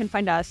 you can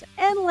find us.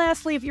 And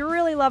lastly, if you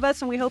really love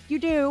us, and we hope you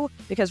do,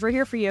 because we're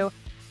here for you,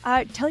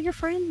 tell your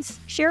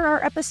friends, share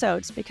our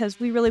episodes, because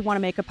we really want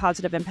to make a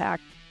positive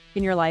impact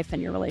in your life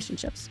and your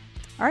relationships.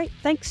 All right,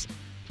 thanks.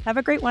 Have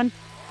a great one.